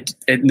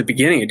in the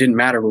beginning, it didn't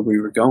matter where we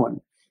were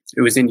going.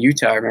 It was in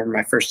Utah. I remember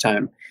my first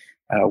time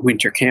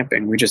winter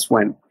camping. We just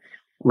went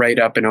right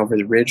up and over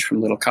the ridge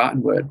from Little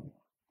Cottonwood,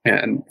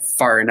 and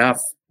far enough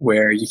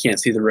where you can't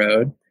see the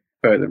road,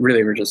 but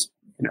really we're just,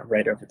 you know,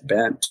 right over the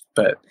bend.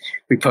 But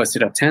we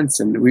posted up tents,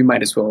 and we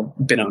might as well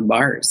have been on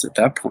Mars at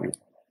that point,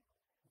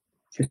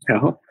 you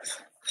know.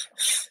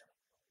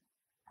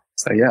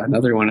 So yeah,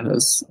 another one of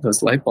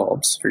those light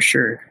bulbs for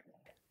sure.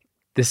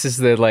 This is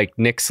the like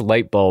Nick's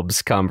light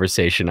bulbs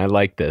conversation. I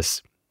like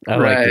this. I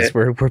Right. like this.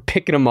 We're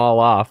picking them all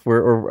off.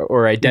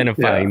 We're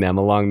identifying them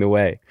along the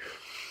way.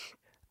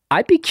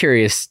 I'd be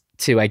curious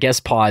to, I guess,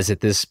 pause at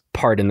this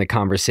part in the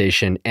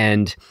conversation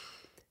and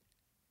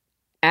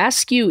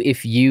ask you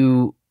if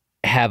you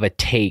have a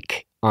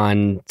take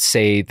on,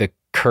 say, the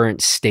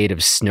current state of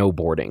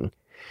snowboarding,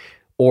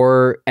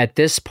 or at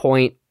this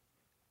point,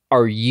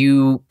 are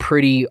you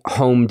pretty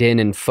homed in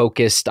and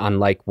focused on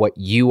like what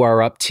you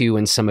are up to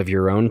in some of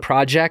your own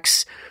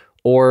projects,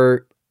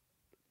 or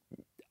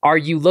are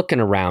you looking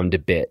around a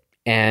bit?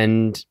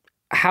 And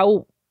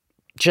how,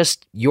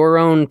 just your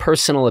own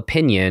personal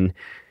opinion,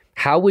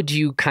 how would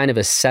you kind of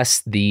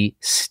assess the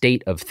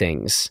state of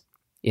things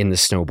in the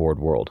snowboard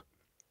world?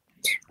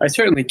 I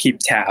certainly keep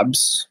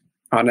tabs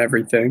on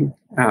everything,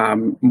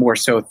 more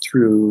so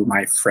through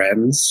my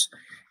friends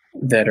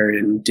that are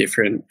in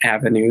different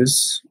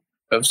avenues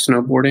of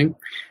snowboarding.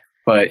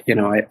 But, you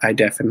know, I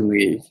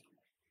definitely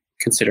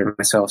consider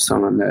myself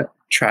someone that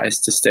tries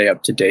to stay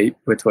up to date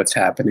with what's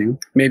happening.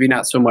 Maybe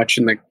not so much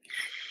in the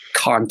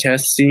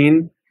contest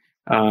scene.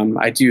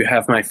 I do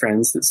have my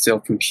friends that still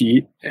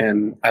compete,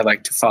 and I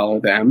like to follow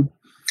them,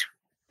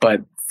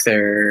 but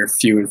they're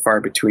few and far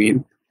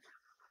between.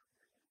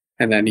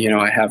 And then, you know,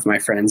 I have my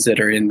friends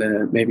that are in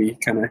the maybe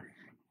kind of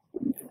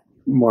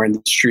more in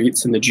the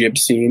streets and the jib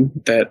scene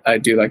that I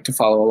do like to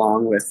follow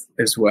along with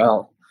as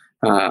well.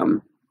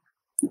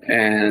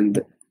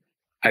 And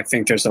I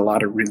think there's a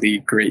lot of really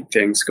great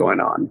things going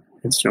on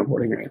in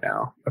snowboarding right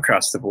now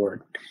across the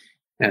board.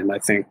 And I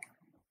think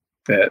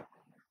that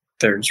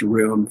there's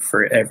room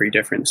for every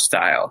different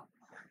style.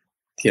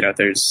 You know,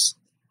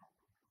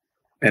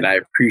 and I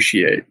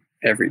appreciate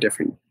every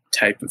different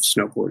type of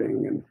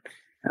snowboarding, and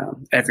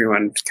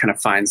everyone kind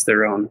of finds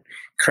their own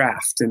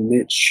craft and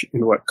niche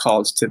and what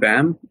calls to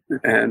them.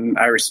 And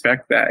I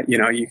respect that. You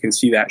know, you can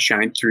see that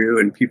shine through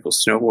in people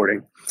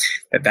snowboarding,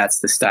 that's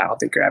the style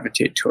they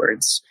gravitate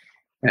towards.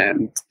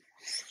 And,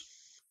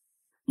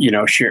 you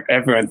know, sure,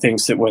 everyone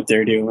thinks that what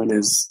they're doing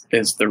is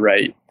the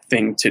right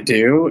thing to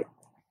do.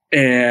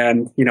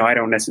 And, you know, I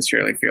don't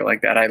necessarily feel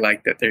like that. I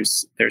like that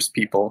there's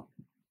people,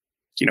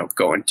 you know,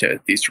 going to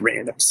these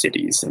random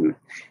cities and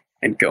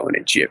going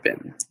to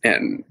jibbing,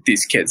 and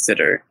these kids that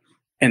are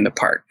in the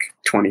park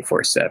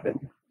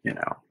 24/7, you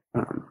know.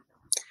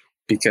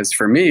 Because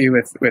for me,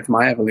 with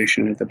my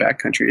evolution into the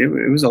backcountry,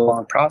 it was a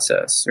long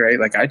process, right?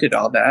 Like I did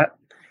all that,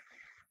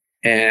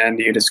 and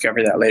you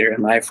discover that later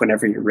in life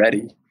whenever you're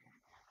ready.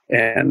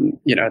 And,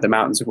 you know, the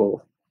mountains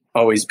will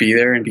always be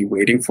there and be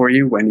waiting for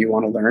you when you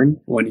want to learn,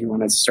 when you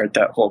want to start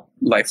that whole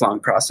lifelong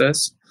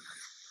process.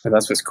 And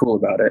that's what's cool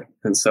about it.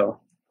 And so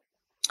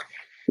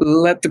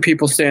let the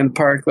people stay in the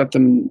park, let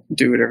them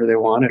do whatever they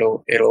want.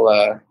 It'll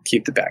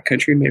keep the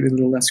backcountry maybe a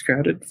little less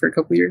crowded for a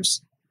couple of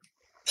years.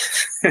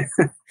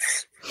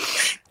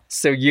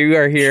 So you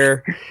are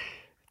here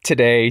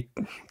today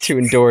to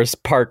endorse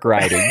park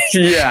riding.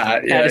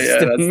 Yeah, that's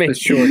the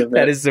short of it.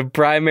 That is the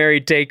primary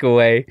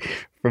takeaway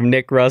from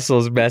Nick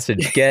Russell's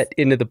message. Get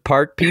into the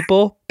park,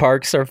 people.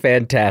 Parks are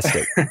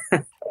fantastic.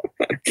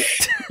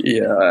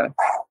 Yeah.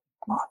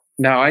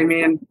 No, I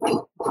mean,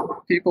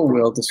 people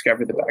will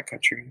discover the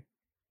backcountry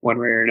one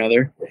way or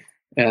another,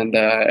 and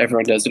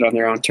everyone does it on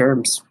their own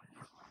terms.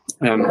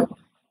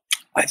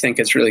 I think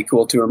it's really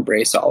cool to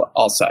embrace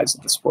all sides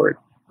of the sport.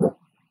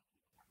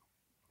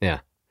 Yeah.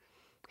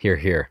 Hear,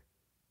 hear.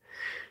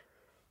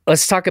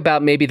 Let's talk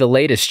about maybe the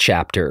latest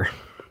chapter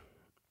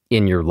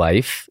in your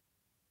life.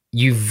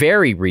 You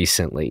very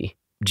recently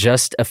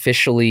just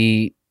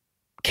officially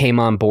came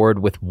on board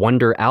with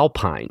Wunder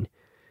Alpine,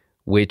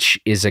 which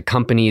is a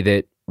company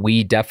that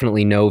we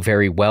definitely know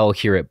very well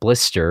here at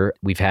Blister.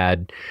 We've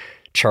had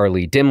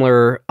Charlie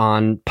Dimler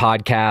on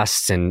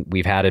podcasts, and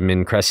we've had him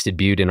in Crested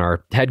Butte in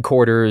our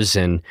headquarters,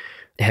 and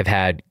have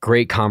had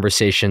great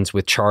conversations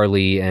with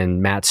Charlie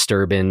and Matt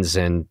Sturbins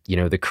and, you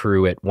know, the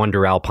crew at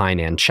Wunder Alpine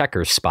and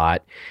Checker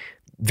Spot.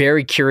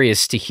 Very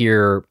curious to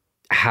hear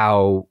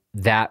how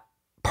that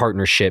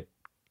partnership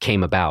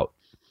came about.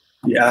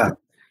 Yeah.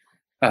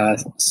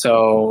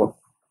 So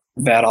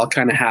that all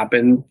kind of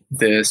happened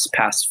this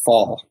past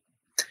fall.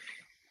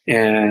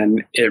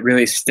 And it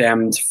really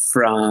stemmed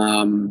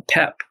from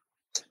Pep.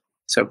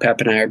 So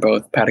Pep and I are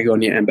both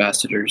Patagonia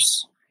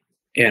ambassadors.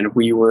 And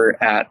we were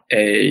at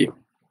a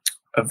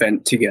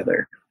event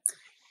together.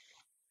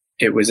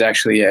 It was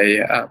actually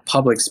a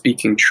public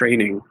speaking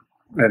training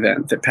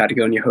event that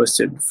Patagonia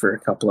hosted for a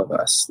couple of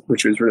us,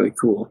 which was really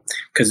cool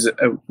because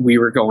we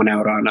were going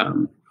out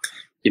on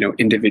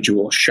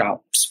individual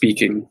shop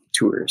speaking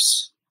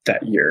tours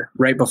that year,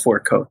 right before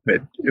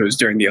COVID. It was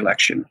during the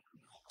election.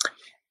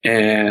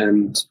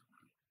 And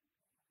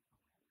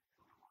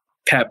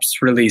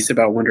Pep's release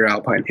about Wunder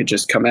Alpine had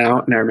just come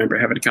out, and I remember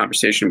having a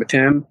conversation with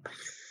him,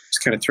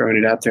 just kind of throwing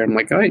it out there. I'm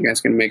like, oh, you guys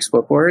going to make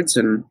split boards?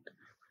 And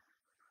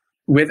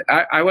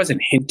I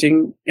wasn't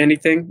hinting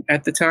anything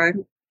at the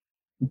time,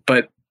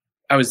 but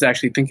I was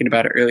actually thinking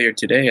about it earlier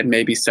today, and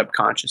maybe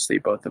subconsciously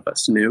both of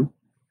us knew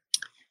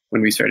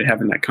when we started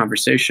having that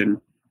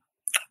conversation.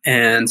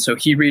 And so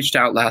he reached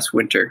out last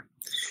winter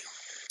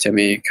to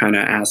me, kind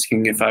of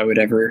asking if I would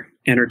ever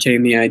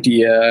entertain the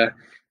idea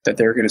that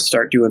they were going to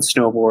start doing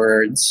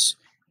snowboards.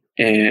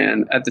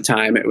 And at the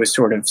time, it was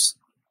sort of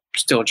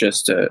still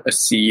just a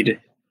seed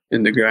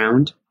in the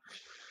ground.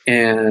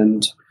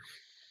 And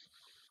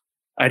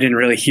I didn't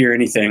really hear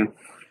anything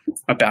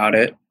about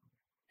it.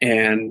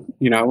 And,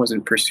 I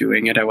wasn't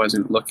pursuing it. I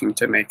wasn't looking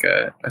to make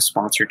a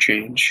sponsor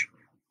change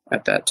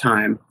at that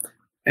time.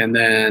 And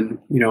then,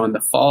 in the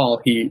fall,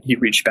 he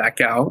reached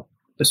back out.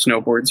 The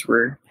snowboards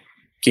were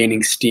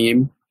gaining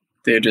steam.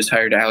 They had just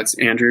hired Alex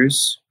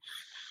Andrews.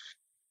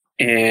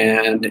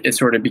 And it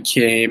sort of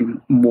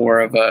became more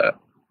of a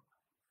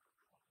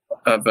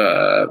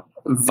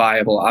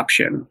viable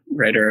option,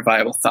 right? Or a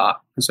viable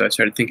thought. And so I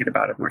started thinking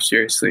about it more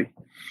seriously.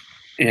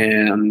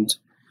 And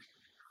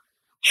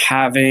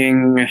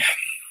having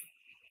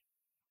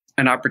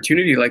an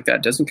opportunity like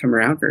that doesn't come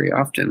around very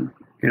often.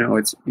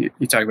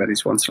 You talk about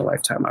these once in a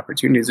lifetime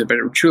opportunities, but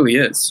it truly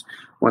is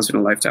once in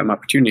a lifetime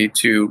opportunity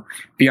to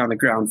be on the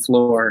ground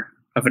floor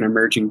of an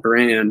emerging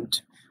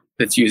brand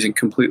that's using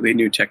completely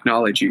new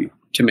technology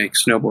to make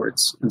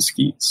snowboards and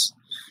skis.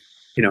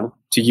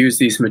 To use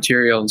these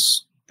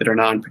materials that are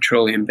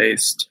non-petroleum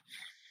based,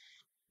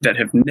 that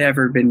have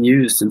never been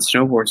used in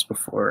snowboards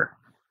before,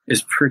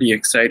 is pretty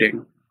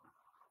exciting.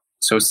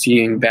 So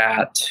seeing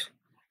that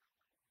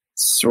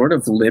sort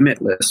of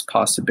limitless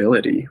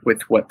possibility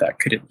with what that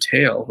could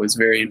entail was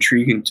very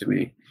intriguing to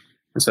me.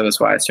 And so that's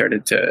why I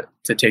started to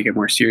take it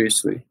more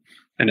seriously.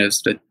 And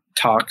as the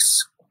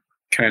talks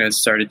kind of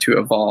started to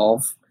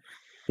evolve,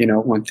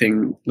 one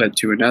thing led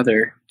to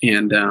another,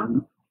 and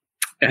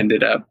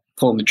ended up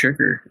pulling the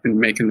trigger and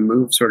making the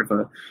move, sort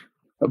of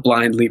a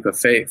blind leap of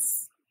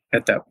faith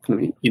at that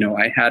point.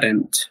 I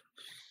hadn't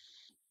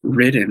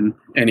ridden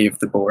any of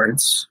the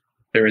boards.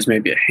 There was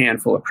maybe a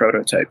handful of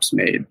prototypes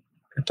made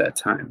at that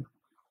time.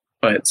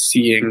 But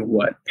seeing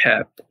what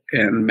Pep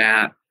and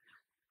Matt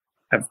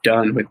have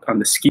done on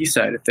the ski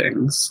side of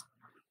things,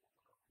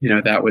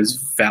 that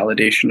was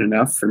validation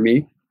enough for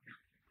me.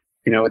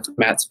 It's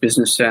Matt's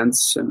business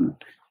sense and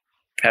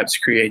Pep's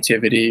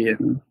creativity,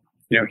 and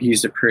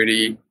he's a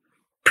pretty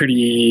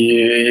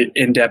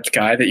in-depth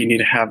guy that you need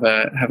to have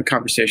a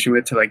conversation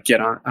with to like get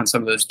on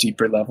some of those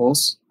deeper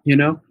levels.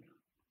 And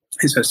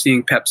so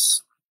seeing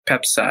Pep's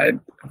side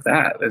of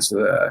that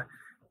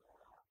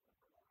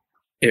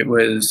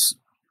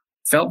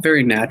felt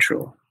very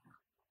natural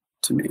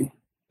to me.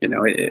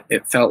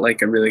 It felt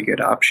like a really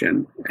good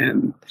option.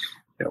 And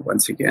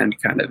once again,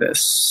 kind of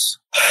this,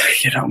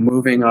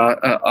 moving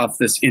off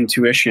this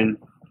intuition,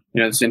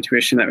 this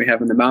intuition that we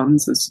have in the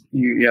mountains, is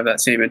you have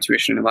that same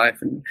intuition in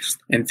life,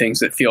 and things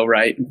that feel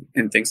right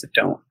and things that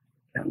don't.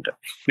 And,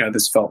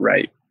 this felt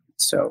right.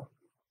 So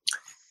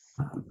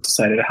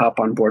decided to hop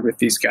on board with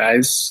these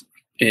guys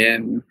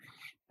in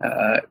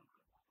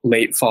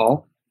late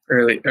fall,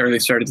 early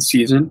start of the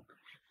season.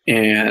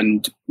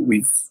 And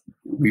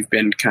we've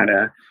been kind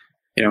of,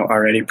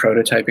 already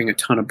prototyping a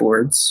ton of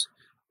boards,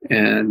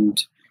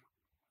 and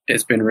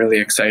it's been really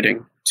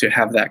exciting to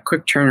have that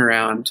quick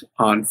turnaround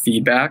on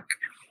feedback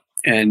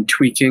and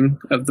tweaking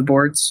of the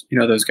boards.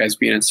 Those guys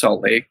being in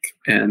Salt Lake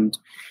and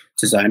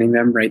designing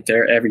them right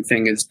there.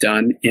 Everything is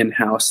done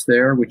in-house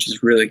there, which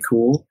is really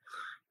cool.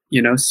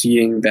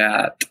 Seeing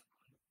that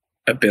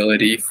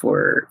ability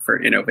for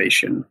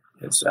innovation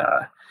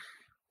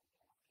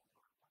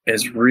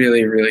is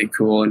really, really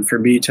cool. And for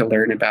me to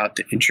learn about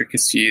the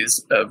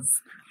intricacies of,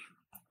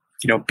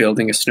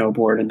 building a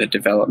snowboard and the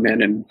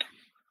development, and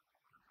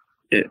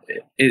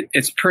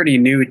it's pretty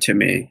new to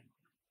me.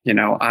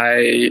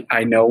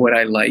 I know what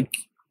I like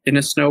in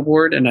a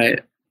snowboard, and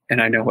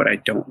I know what I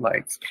don't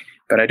like,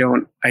 but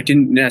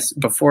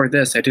before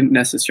this, I didn't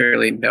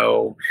necessarily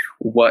know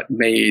what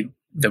made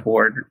the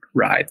board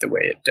ride the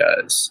way it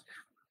does.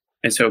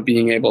 And so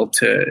being able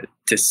to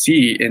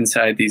see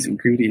inside these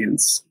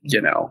ingredients,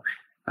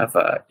 of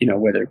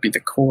whether it be the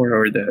core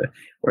or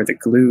the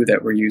glue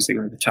that we're using,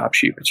 or the top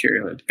sheet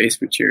material or the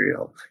base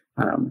material,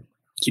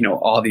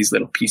 all these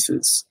little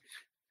pieces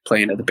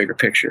play into the bigger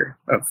picture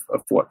of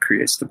what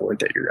creates the board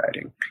that you're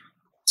riding.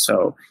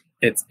 So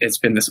it's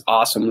been this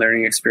awesome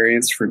learning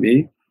experience for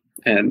me,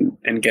 and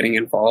getting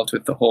involved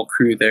with the whole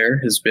crew there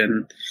has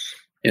been,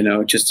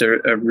 just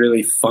a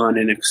really fun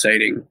and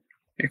exciting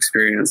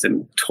experience,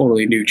 and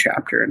totally new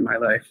chapter in my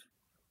life.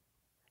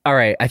 All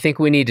right. I think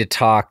we need to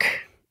talk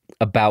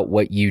about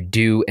what you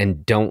do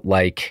and don't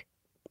like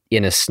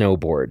in a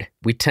snowboard.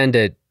 We tend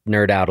to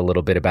nerd out a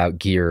little bit about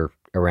gear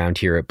around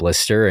here at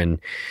Blister, and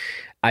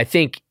I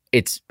think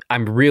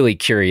I'm really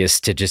curious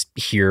to just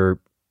hear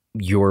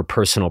your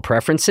personal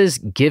preferences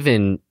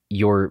given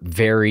your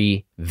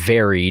very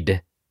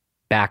varied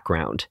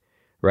background,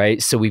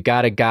 right? So we've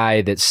got a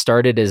guy that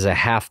started as a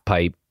half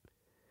pipe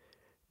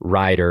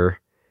rider,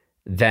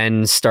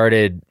 then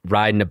started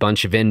riding a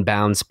bunch of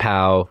inbounds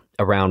POW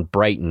around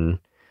Brighton,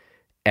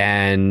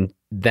 and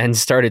then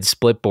started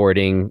split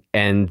boarding,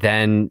 and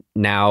then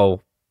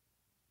now,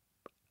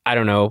 I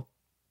don't know,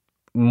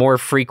 more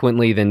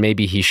frequently than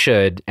maybe he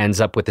should, ends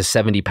up with a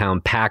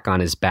 70-pound pack on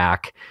his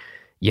back,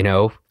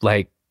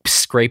 like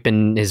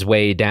scraping his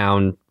way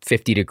down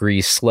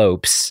 50-degree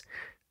slopes.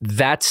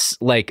 That's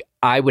like,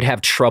 I would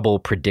have trouble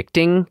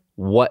predicting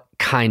what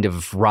kind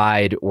of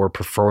ride or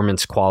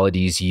performance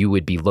qualities you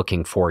would be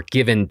looking for,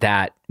 given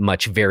that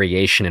much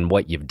variation in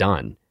what you've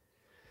done.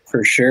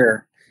 For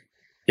sure.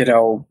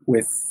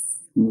 With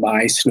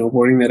my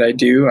snowboarding that I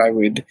do,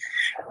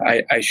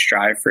 I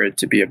strive for it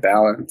to be a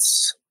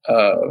balance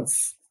of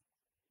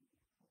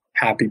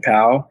happy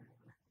POW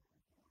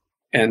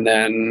and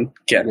then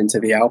get into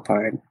the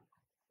alpine.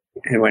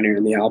 And when you're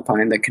in the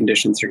alpine, the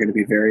conditions are going to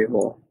be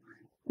variable.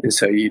 And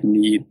so you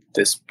need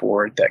this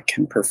board that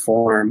can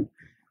perform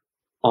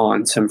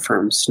on some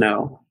firm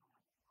snow,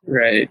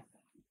 right?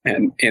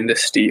 And in the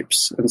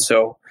steeps. And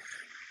so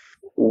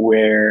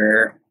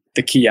where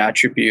the key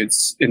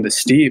attributes in the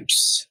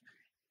steeps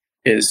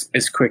is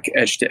quick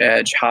edge to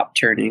edge hop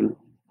turning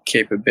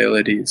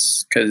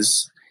capabilities.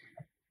 Because,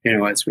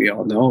 as we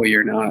all know,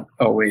 you're not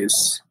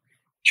always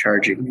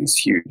charging these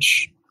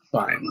huge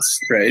lines,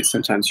 right?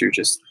 Sometimes you're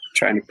just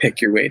trying to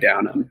pick your way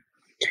down them.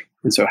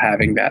 And so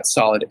having that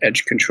solid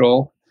edge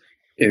control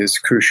is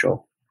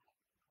crucial.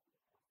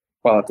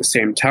 While at the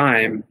same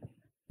time,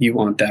 you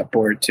want that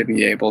board to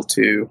be able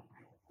to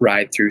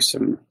ride through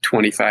some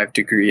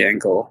 25-degree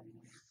angle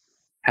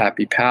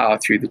happy POW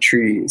through the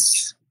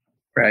trees,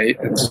 right?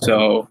 And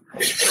so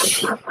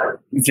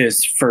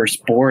this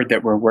first board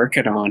that we're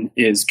working on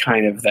is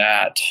kind of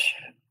that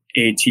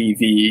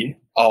ATV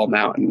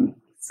all-mountain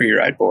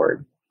freeride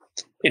board.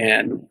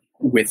 And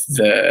with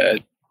the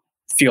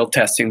field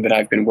testing that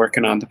I've been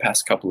working on the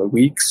past couple of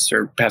weeks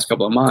or past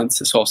couple of months,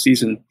 this whole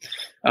season,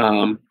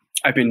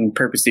 I've been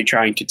purposely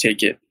trying to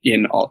take it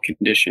in all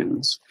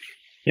conditions.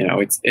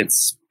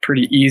 It's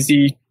pretty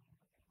easy.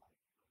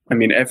 I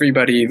mean,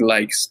 everybody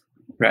likes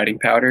riding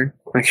powder.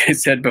 Like I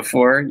said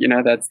before,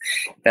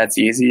 that's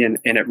easy. And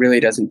it really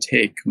doesn't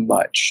take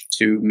much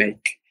to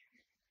make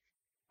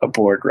a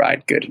board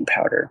ride good in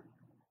powder.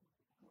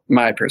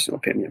 My personal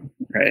opinion,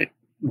 right?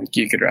 Like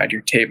you could ride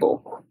your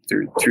table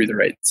through the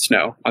right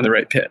snow on the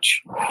right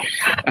pitch.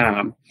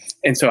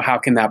 And so how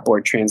can that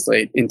board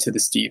translate into the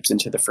steeps,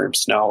 into the firm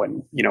snow?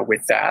 And,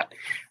 with that,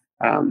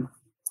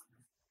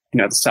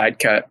 the side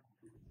cut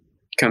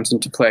comes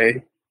into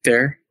play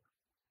there.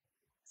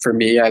 For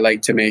me, I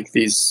like to make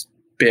these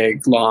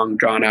big, long,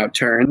 drawn out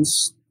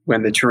turns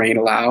when the terrain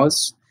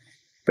allows,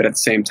 but at the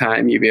same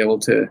time, you'll be able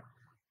to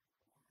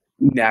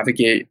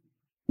navigate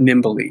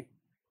nimbly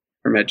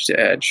from edge to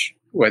edge,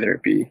 whether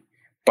it be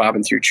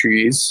bobbing through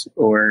trees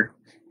or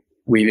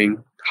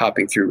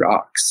hopping through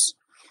rocks.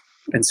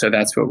 And so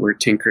that's what we're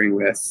tinkering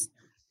with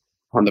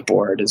on the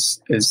board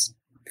is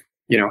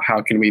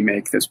how can we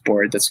make this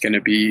board that's going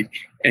to be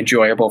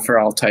enjoyable for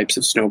all types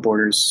of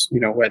snowboarders,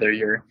 whether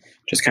you're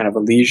just kind of a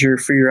leisure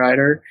free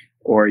rider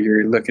or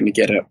you're looking to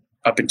get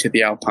up into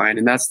the alpine.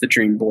 And that's the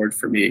dream board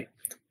for me.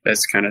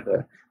 That's kind of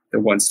the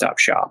one-stop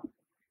shop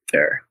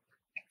there.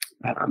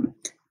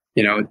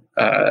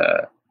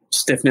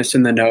 Stiffness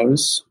in the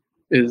nose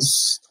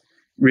is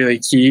really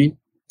key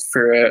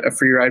for a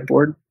free ride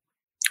board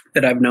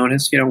that I've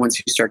noticed. Once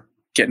you start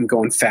getting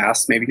going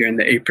fast, maybe you're in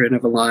the apron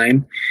of a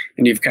line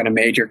and you've kind of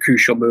made your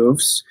crucial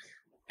moves,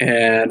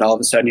 and all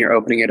of a sudden you're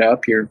opening it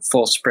up, you're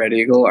full spread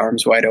eagle,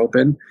 arms wide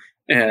open,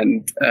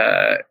 and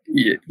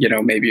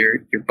maybe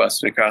you're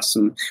busting across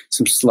some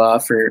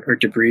slough or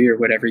debris or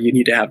whatever. You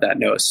need to have that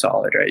nose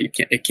solid, right?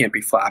 It can't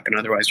be flapping,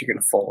 otherwise you're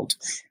going to fold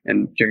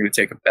and you're going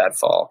to take a bad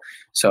fall.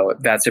 So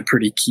that's a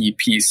pretty key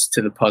piece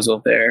to the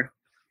puzzle there.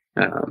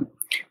 And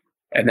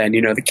then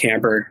the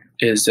camber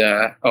is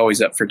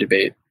always up for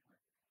debate.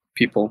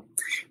 People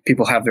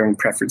have their own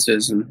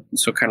preferences, and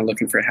so kind of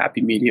looking for a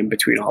happy medium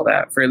between all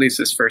that for at least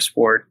this first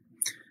board.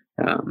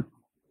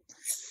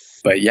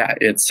 But yeah,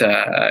 it's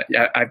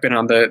I've been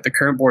on the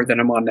current board that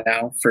I'm on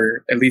now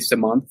for at least a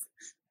month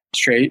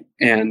straight,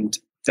 and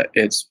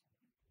it's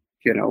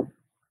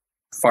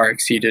far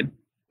exceeded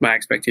my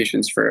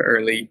expectations for an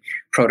early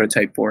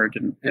prototype board,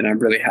 and I'm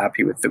really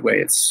happy with the way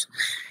it's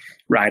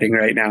riding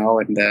right now,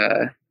 and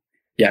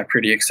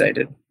pretty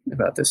excited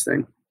about this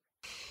thing.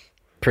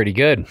 Pretty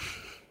good.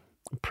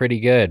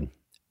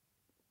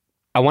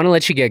 I want to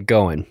let you get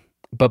going,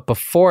 but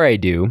before I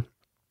do,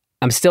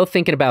 I'm still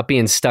thinking about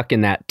being stuck in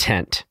that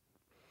tent,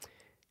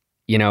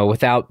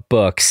 without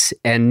books.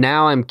 And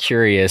now I'm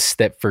curious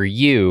that for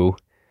you,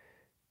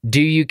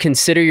 do you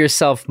consider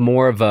yourself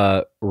more of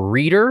a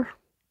reader,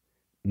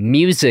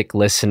 music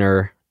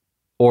listener,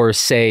 or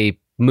say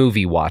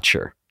movie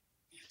watcher?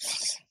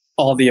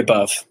 All the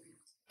above.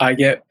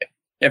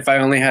 If I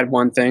only had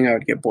one thing, I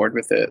would get bored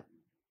with it.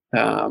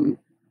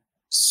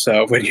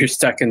 So when you're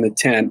stuck in the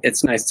tent,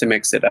 it's nice to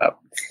mix it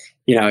up.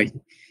 You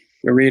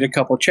read a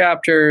couple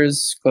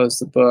chapters, close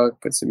the book,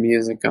 put some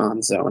music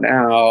on, zone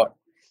out.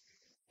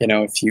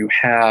 If you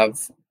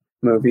have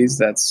movies,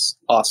 that's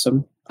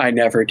awesome. I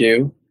never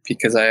do,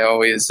 because I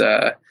always,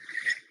 I'm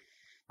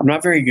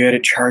not very good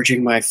at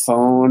charging my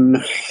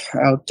phone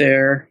out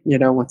there.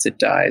 Once it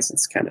dies,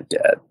 it's kind of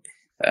dead.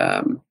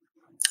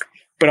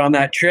 But on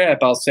that trip,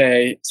 I'll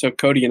say, so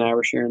Cody and I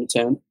were sharing a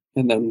tent,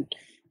 and then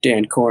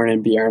Dan Korn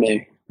and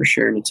Bjarne were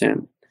sharing a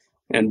tent.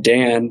 And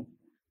Dan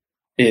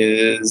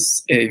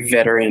is a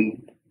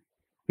veteran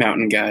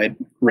mountain guide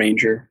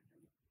ranger.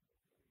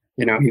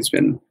 He's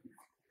been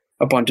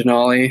up on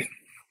Denali,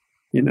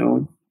 a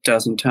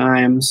dozen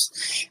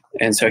times.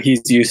 And so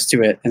he's used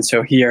to it. And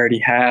so he already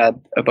had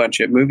a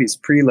bunch of movies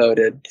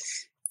preloaded,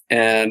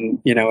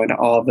 and, and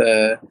all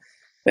the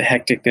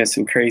hecticness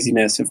and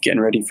craziness of getting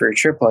ready for a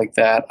trip like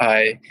that,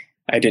 I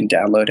didn't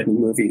download any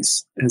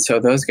movies. And so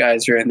those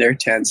guys are in their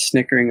tents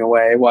snickering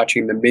away,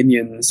 watching the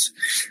Minions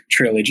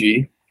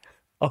trilogy.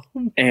 Oh.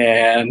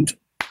 And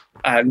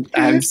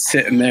I'm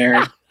sitting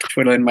there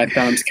twiddling my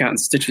thumbs, counting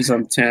stitches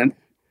on the tent,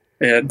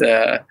 and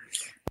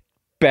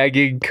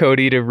begging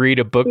Cody to read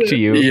a book to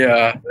you.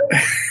 Yeah.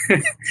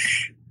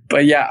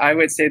 But yeah, I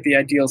would say the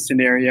ideal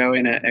scenario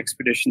in an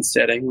expedition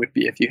setting would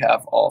be if you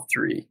have all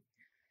three,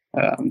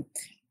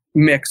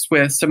 mixed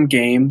with some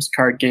games,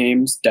 card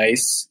games,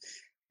 dice.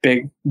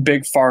 Big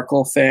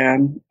Farkle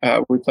fan.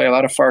 We play a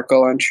lot of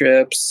Farkle on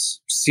trips.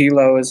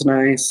 CeeLo is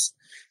nice.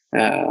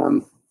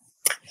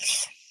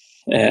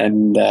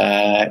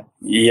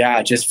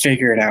 Just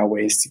figuring out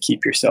ways to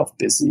keep yourself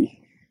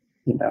busy,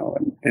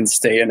 and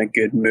stay in a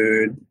good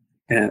mood,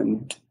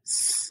 and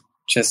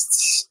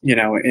just,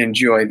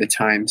 enjoy the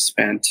time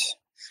spent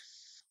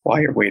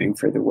while you're waiting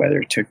for the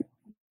weather to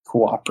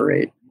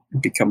cooperate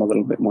and become a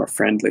little bit more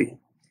friendly.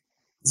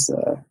 It's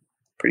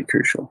pretty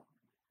crucial.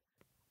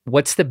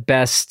 What's the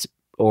best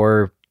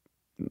or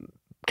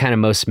kind of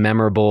most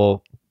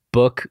memorable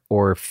book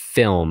or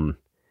film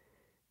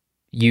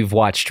you've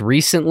watched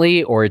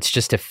recently, or it's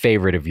just a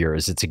favorite of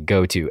yours? It's a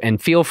go-to.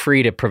 And feel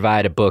free to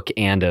provide a book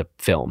and a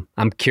film.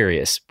 I'm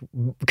curious.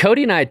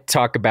 Cody and I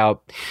talk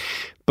about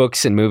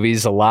books and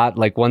movies a lot.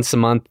 Like once a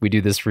month, we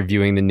do this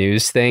reviewing the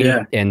news thing.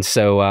 Yeah. And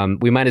so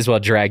we might as well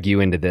drag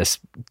you into this,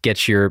 get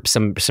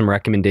some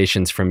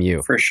recommendations from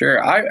you. For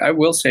sure. I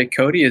will say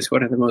Cody is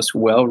one of the most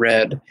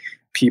well-read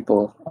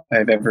people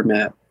I've ever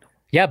met.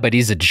 Yeah, but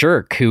he's a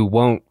jerk who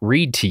won't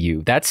read to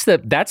you. That's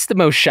the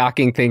most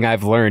shocking thing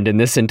I've learned in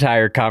this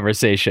entire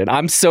conversation.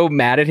 I'm so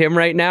mad at him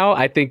right now.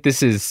 I think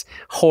this is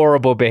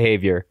horrible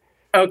behavior.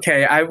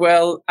 Okay, I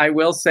will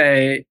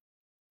say,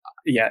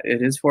 yeah,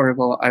 it is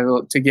horrible.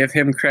 To give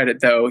him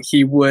credit though,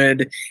 he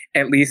would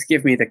at least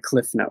give me the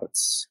cliff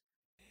notes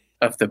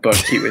of the book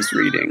he was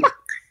reading.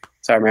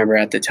 So I remember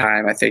at the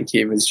time, I think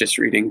he was just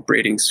reading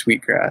Braiding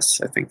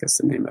Sweetgrass, I think is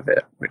the name of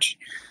it, which...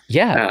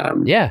 Yeah.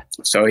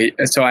 So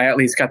I at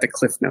least got the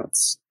cliff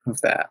notes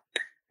of that.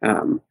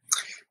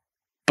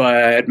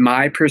 But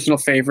my personal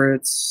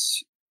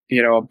favorites,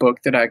 a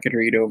book that I could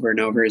read over and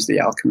over is The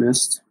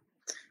Alchemist.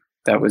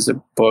 That was a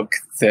book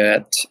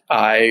that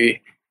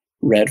I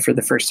read for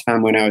the first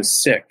time when I was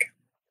sick.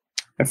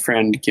 A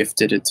friend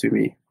gifted it to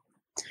me.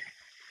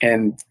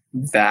 And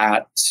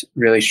that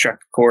really struck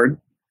a chord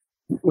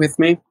with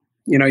me.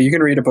 You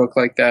can read a book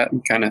like that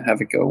and kind of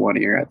have it go one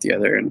ear at the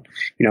other, and,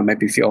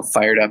 maybe feel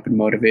fired up and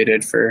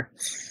motivated for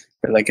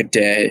like a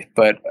day.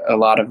 But a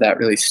lot of that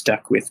really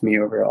stuck with me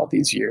over all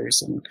these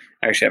years. And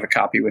I actually have a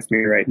copy with me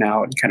right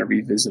now and kind of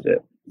revisit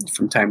it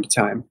from time to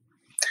time.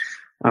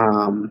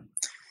 And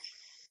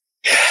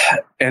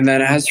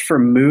then as for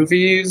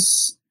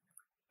movies,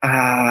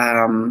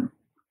 man,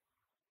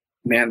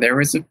 there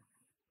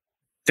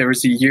there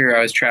was a year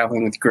I was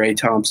traveling with Gray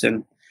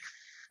Thompson,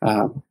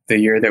 the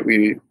year that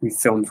we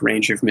filmed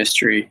Range of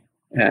Mystery,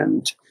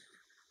 and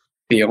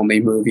the only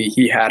movie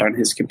he had on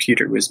his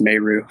computer was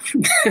Meru.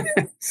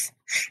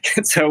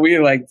 And so we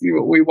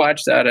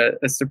watched that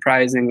a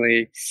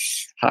surprisingly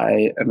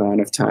high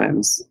amount of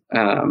times.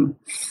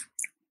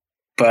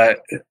 But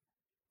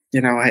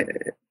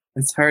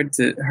it's hard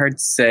to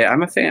say.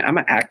 I'm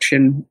an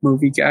action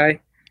movie guy,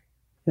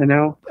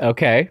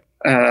 Okay.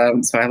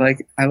 So I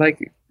like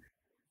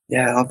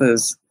all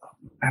those.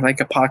 I like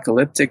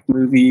apocalyptic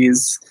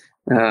movies,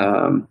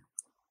 and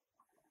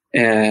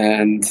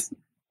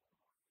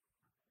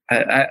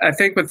I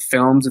think with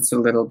films it's a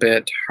little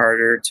bit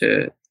harder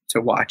to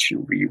watch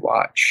and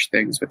rewatch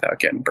things without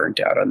getting burnt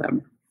out on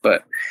them.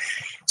 But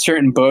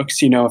certain books,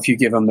 if you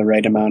give them the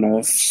right amount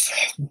of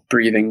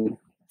breathing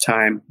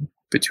time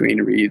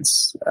between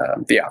reads,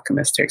 The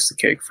Alchemist takes the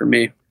cake for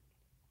me.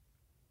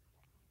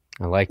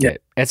 I like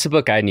it. It's a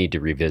book I need to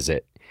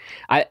revisit.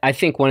 I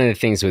think one of the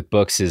things with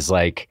books is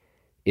like,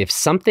 if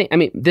something, I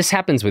mean, this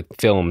happens with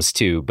films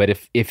too, but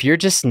if you're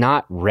just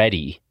not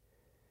ready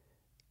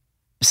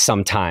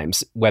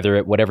sometimes, whether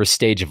at whatever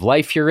stage of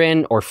life you're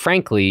in, or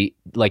frankly,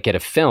 like at a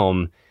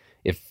film,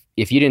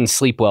 if you didn't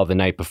sleep well the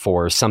night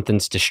before,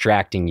 something's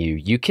distracting you,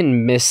 you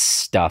can miss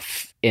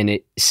stuff, and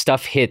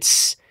stuff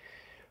hits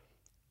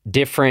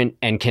different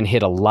and can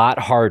hit a lot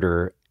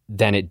harder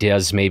than it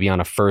does maybe on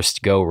a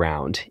first go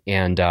round.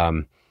 And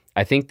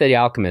I think The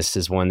Alchemist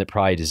is one that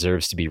probably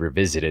deserves to be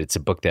revisited. It's a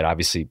book that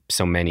obviously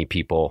so many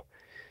people,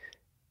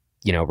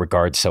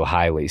 regard so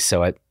highly.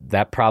 So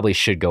that probably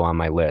should go on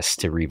my list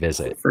to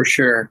revisit. For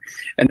sure.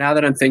 And now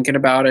that I'm thinking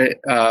about it,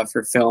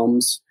 for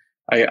films,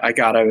 I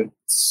gotta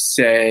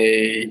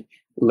say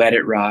Let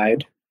It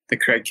Ride, the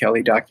Craig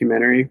Kelly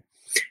documentary,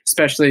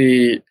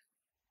 especially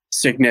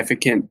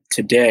significant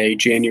today,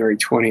 January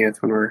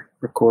 20th, when we're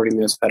recording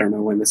this. I don't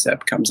know when this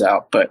ep comes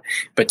out, but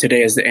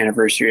today is the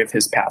anniversary of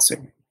his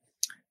passing.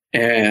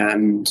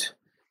 And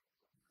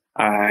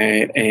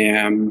I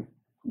am,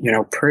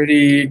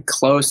 pretty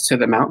close to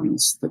the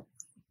mountains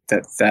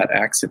that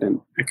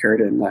accident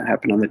occurred in. That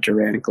happened on the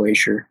Durand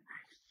Glacier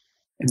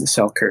in the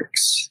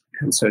Selkirks.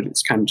 And so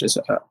it's kind of just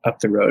up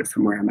the road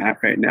from where I'm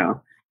at right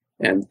now.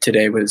 And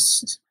today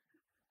was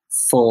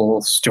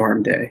full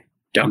storm day,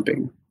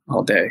 dumping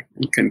all day,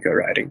 and couldn't go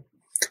riding.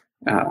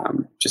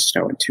 Just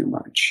snowing too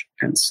much.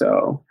 And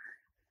so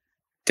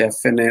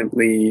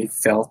definitely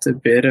felt a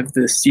bit of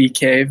the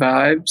CK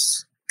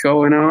vibes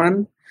going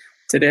on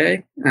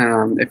today.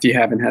 If you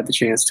haven't had the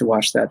chance to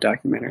watch that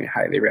documentary, I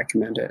highly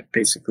recommend it.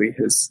 Basically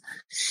his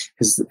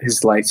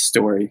life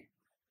story,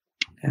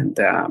 and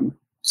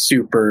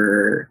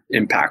super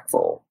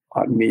impactful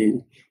on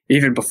me,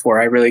 even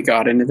before I really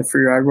got into the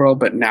freeride world,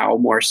 but now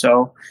more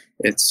so.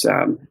 It's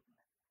a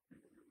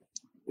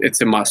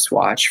must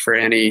watch for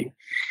any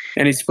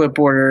split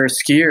boarder or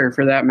skier,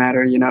 for that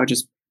matter,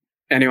 just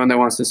anyone that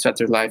wants to set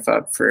their life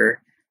up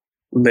for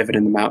living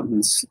in the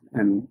mountains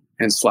and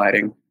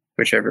sliding,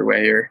 whichever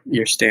way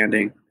you're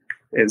standing,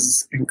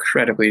 is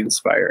incredibly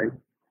inspiring.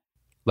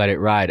 Let It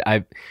Ride.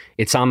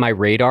 It's on my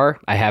radar.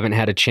 I haven't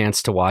had a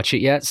chance to watch it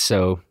yet,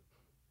 so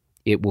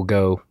it will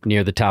go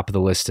near the top of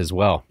the list as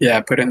well.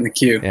 Yeah, put it in the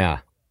queue. Yeah.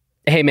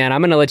 Hey man,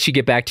 I'm going to let you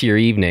get back to your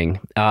evening.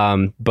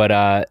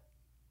 But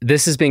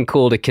this has been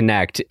cool to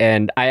connect,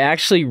 and I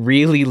actually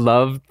really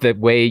love the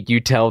way you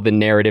tell the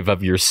narrative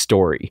of your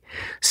story.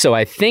 So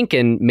I think,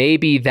 and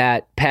maybe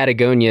that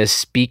Patagonia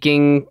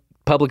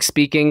public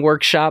speaking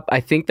workshop, I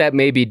think that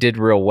maybe did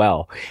real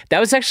well. That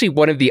was actually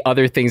one of the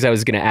other things I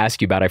was going to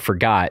ask you about. I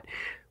forgot.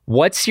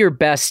 What's your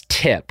best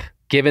tip,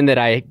 given that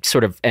I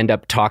sort of end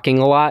up talking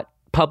a lot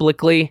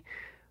publicly?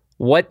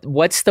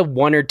 What's the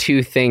one or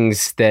two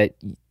things that,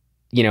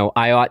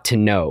 I ought to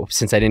know,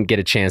 since I didn't get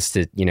a chance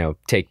to,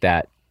 take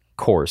that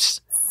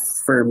course?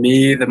 For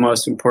me, the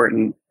most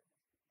important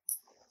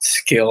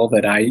skill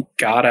that I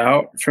got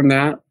out from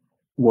that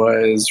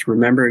was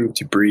remembering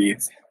to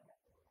breathe,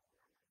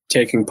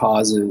 taking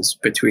pauses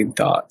between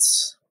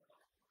thoughts.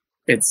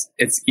 It's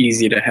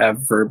easy to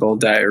have verbal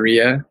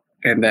diarrhea,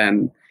 and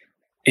then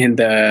in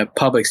the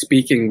public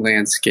speaking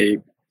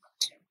landscape,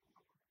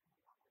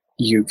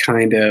 you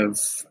kind of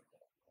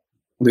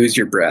lose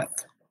your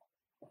breath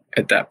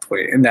at that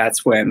point, and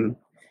that's when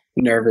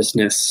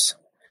nervousness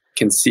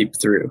can seep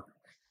through.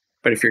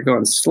 But if you're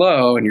going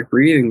slow and you're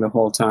breathing the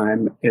whole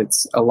time,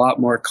 it's a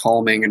lot more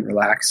calming and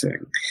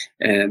relaxing,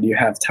 and you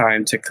have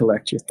time to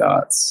collect your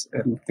thoughts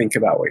and think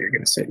about what you're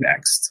going to say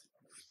next.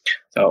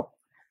 So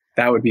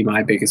that would be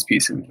my biggest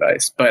piece of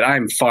advice. But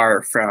I'm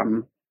far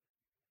from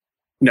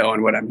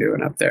knowing what I'm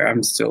doing up there.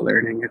 I'm still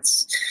learning.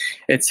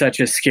 It's such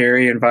a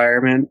scary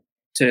environment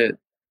to,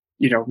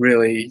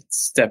 really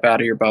step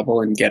out of your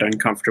bubble and get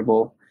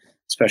uncomfortable,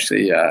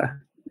 especially,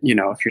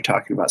 if you're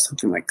talking about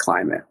something like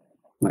climate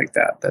like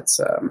that. That's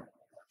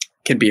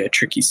can be a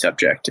tricky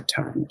subject at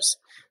times.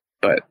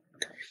 But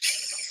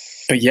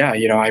yeah,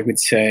 I would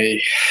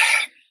say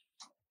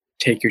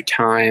take your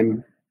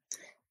time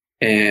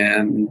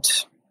and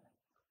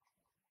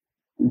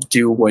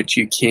do what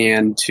you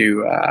can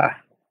to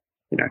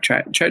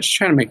try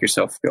to make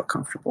yourself feel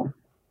comfortable.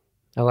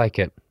 I like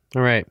it.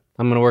 All right.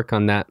 I'm going to work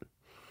on that.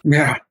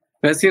 Yeah.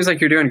 That seems like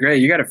you're doing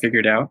great. You got to figure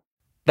it out.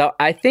 Though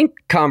I think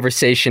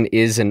conversation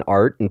is an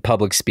art and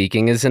public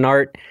speaking is an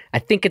art. I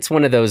think it's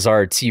one of those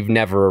arts you've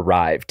never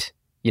arrived,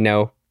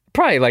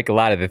 probably like a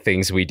lot of the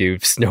things we do,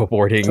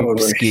 snowboarding,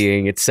 totally.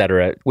 Skiing,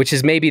 etc., which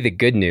is maybe the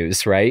good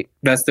news, right?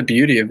 That's the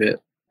beauty of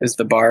it, is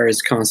the bar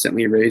is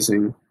constantly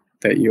raising,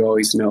 that you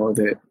always know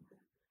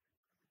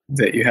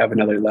that you have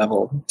another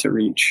level to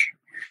reach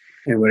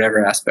in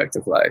whatever aspect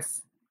of life.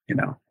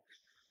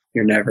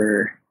 You're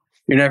never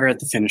at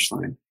the finish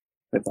line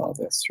with all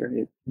this,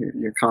 right?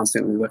 You're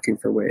constantly looking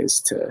for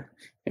ways to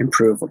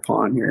improve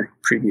upon your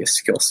previous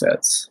skill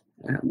sets.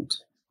 And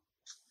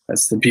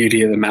that's the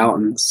beauty of the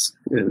mountains,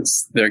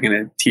 is they're going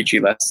to teach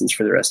you lessons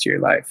for the rest of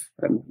your life.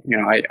 And,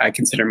 I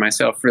consider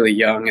myself really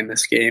young in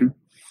this game,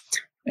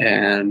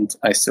 and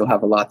I still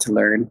have a lot to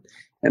learn,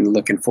 and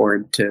looking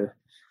forward to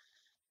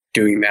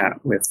doing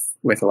that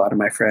with a lot of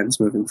my friends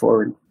moving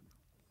forward.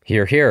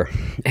 Hear, hear.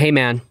 Hey,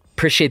 man,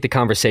 appreciate the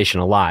conversation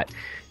a lot.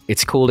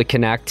 It's cool to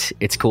connect.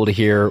 It's cool to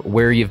hear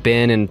where you've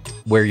been and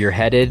where you're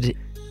headed.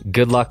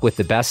 Good luck with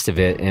the best of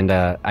it. And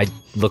I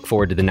look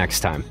forward to the next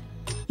time.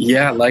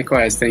 Yeah,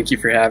 likewise. Thank you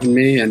for having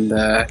me, and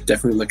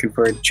definitely looking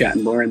forward to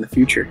chatting more in the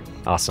future.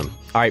 Awesome.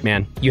 All right,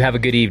 man. You have a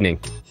good evening.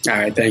 All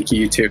right. Thank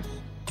you. You too.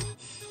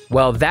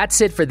 Well, that's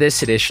it for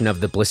this edition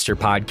of the Blister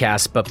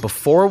Podcast. But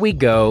before we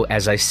go,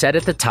 as I said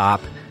at the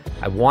top,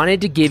 I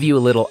wanted to give you a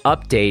little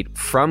update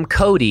from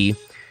Cody,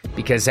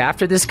 because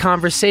after this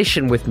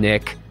conversation with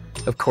Nick,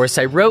 of course,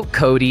 I wrote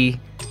Cody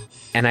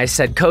and I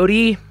said,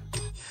 Cody,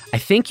 I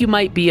think you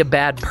might be a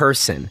bad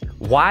person.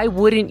 Why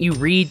wouldn't you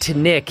read to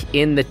Nick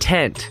in the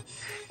tent?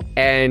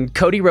 And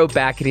Cody wrote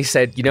back and he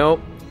said,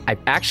 I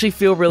actually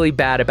feel really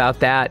bad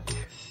about that.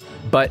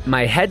 But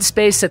my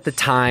headspace at the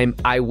time,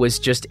 I was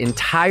just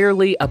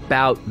entirely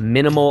about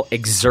minimal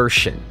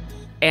exertion.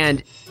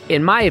 And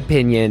in my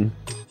opinion,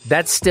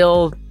 that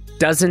still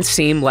doesn't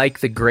seem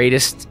like the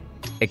greatest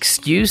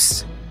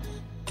excuse.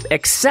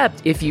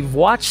 Except if you've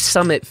watched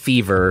Summit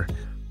Fever,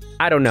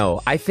 I don't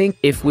know. I think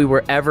if we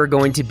were ever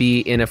going to be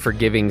in a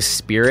forgiving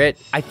spirit,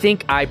 I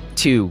think I,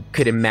 too,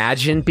 could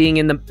imagine being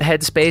in the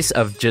headspace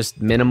of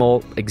just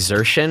minimal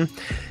exertion.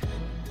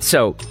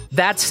 So,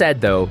 that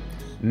said, though,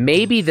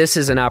 maybe this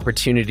is an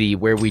opportunity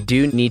where we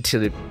do need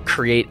to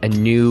create a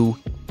new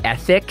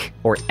ethic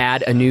or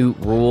add a new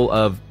rule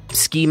of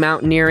ski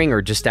mountaineering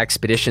or just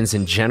expeditions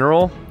in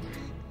general.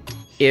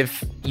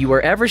 If you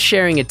are ever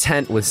sharing a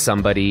tent with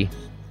somebody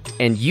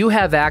and you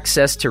have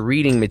access to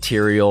reading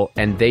material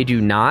and they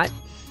do not,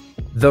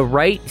 the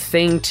right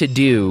thing to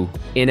do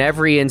in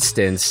every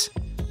instance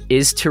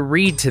is to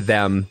read to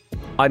them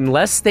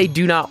unless they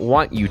do not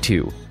want you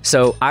to.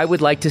 So I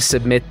would like to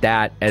submit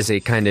that as a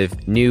kind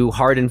of new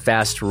hard and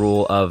fast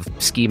rule of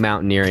ski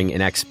mountaineering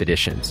and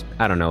expeditions.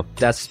 I don't know.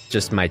 That's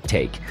just my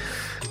take.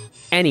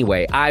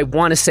 Anyway, I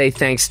want to say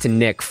thanks to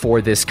Nick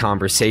for this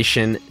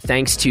conversation.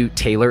 Thanks to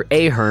Taylor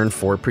Ahern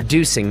for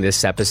producing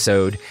this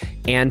episode.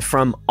 And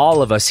from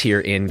all of us here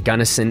in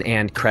Gunnison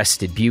and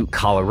Crested Butte,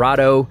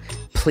 Colorado,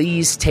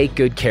 please take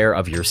good care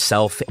of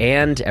yourself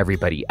and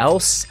everybody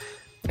else.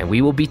 And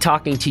we will be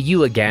talking to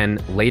you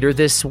again later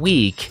this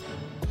week,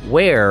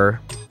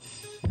 where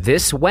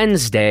this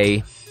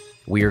Wednesday,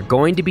 we are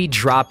going to be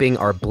dropping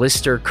our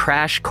Blister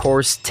Crash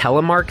Course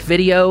telemark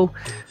video.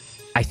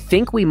 I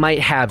think we might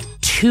have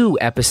 2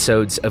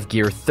 episodes of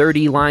Gear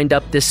 30 lined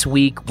up this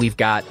week. We've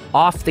got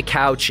Off the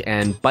Couch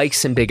and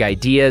Bikes and Big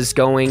Ideas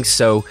going,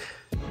 so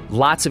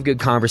lots of good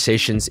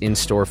conversations in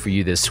store for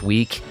you this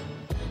week.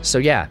 So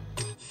yeah,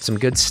 some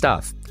good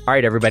stuff. All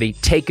right, everybody,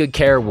 take good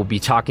care. We'll be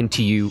talking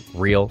to you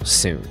real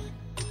soon.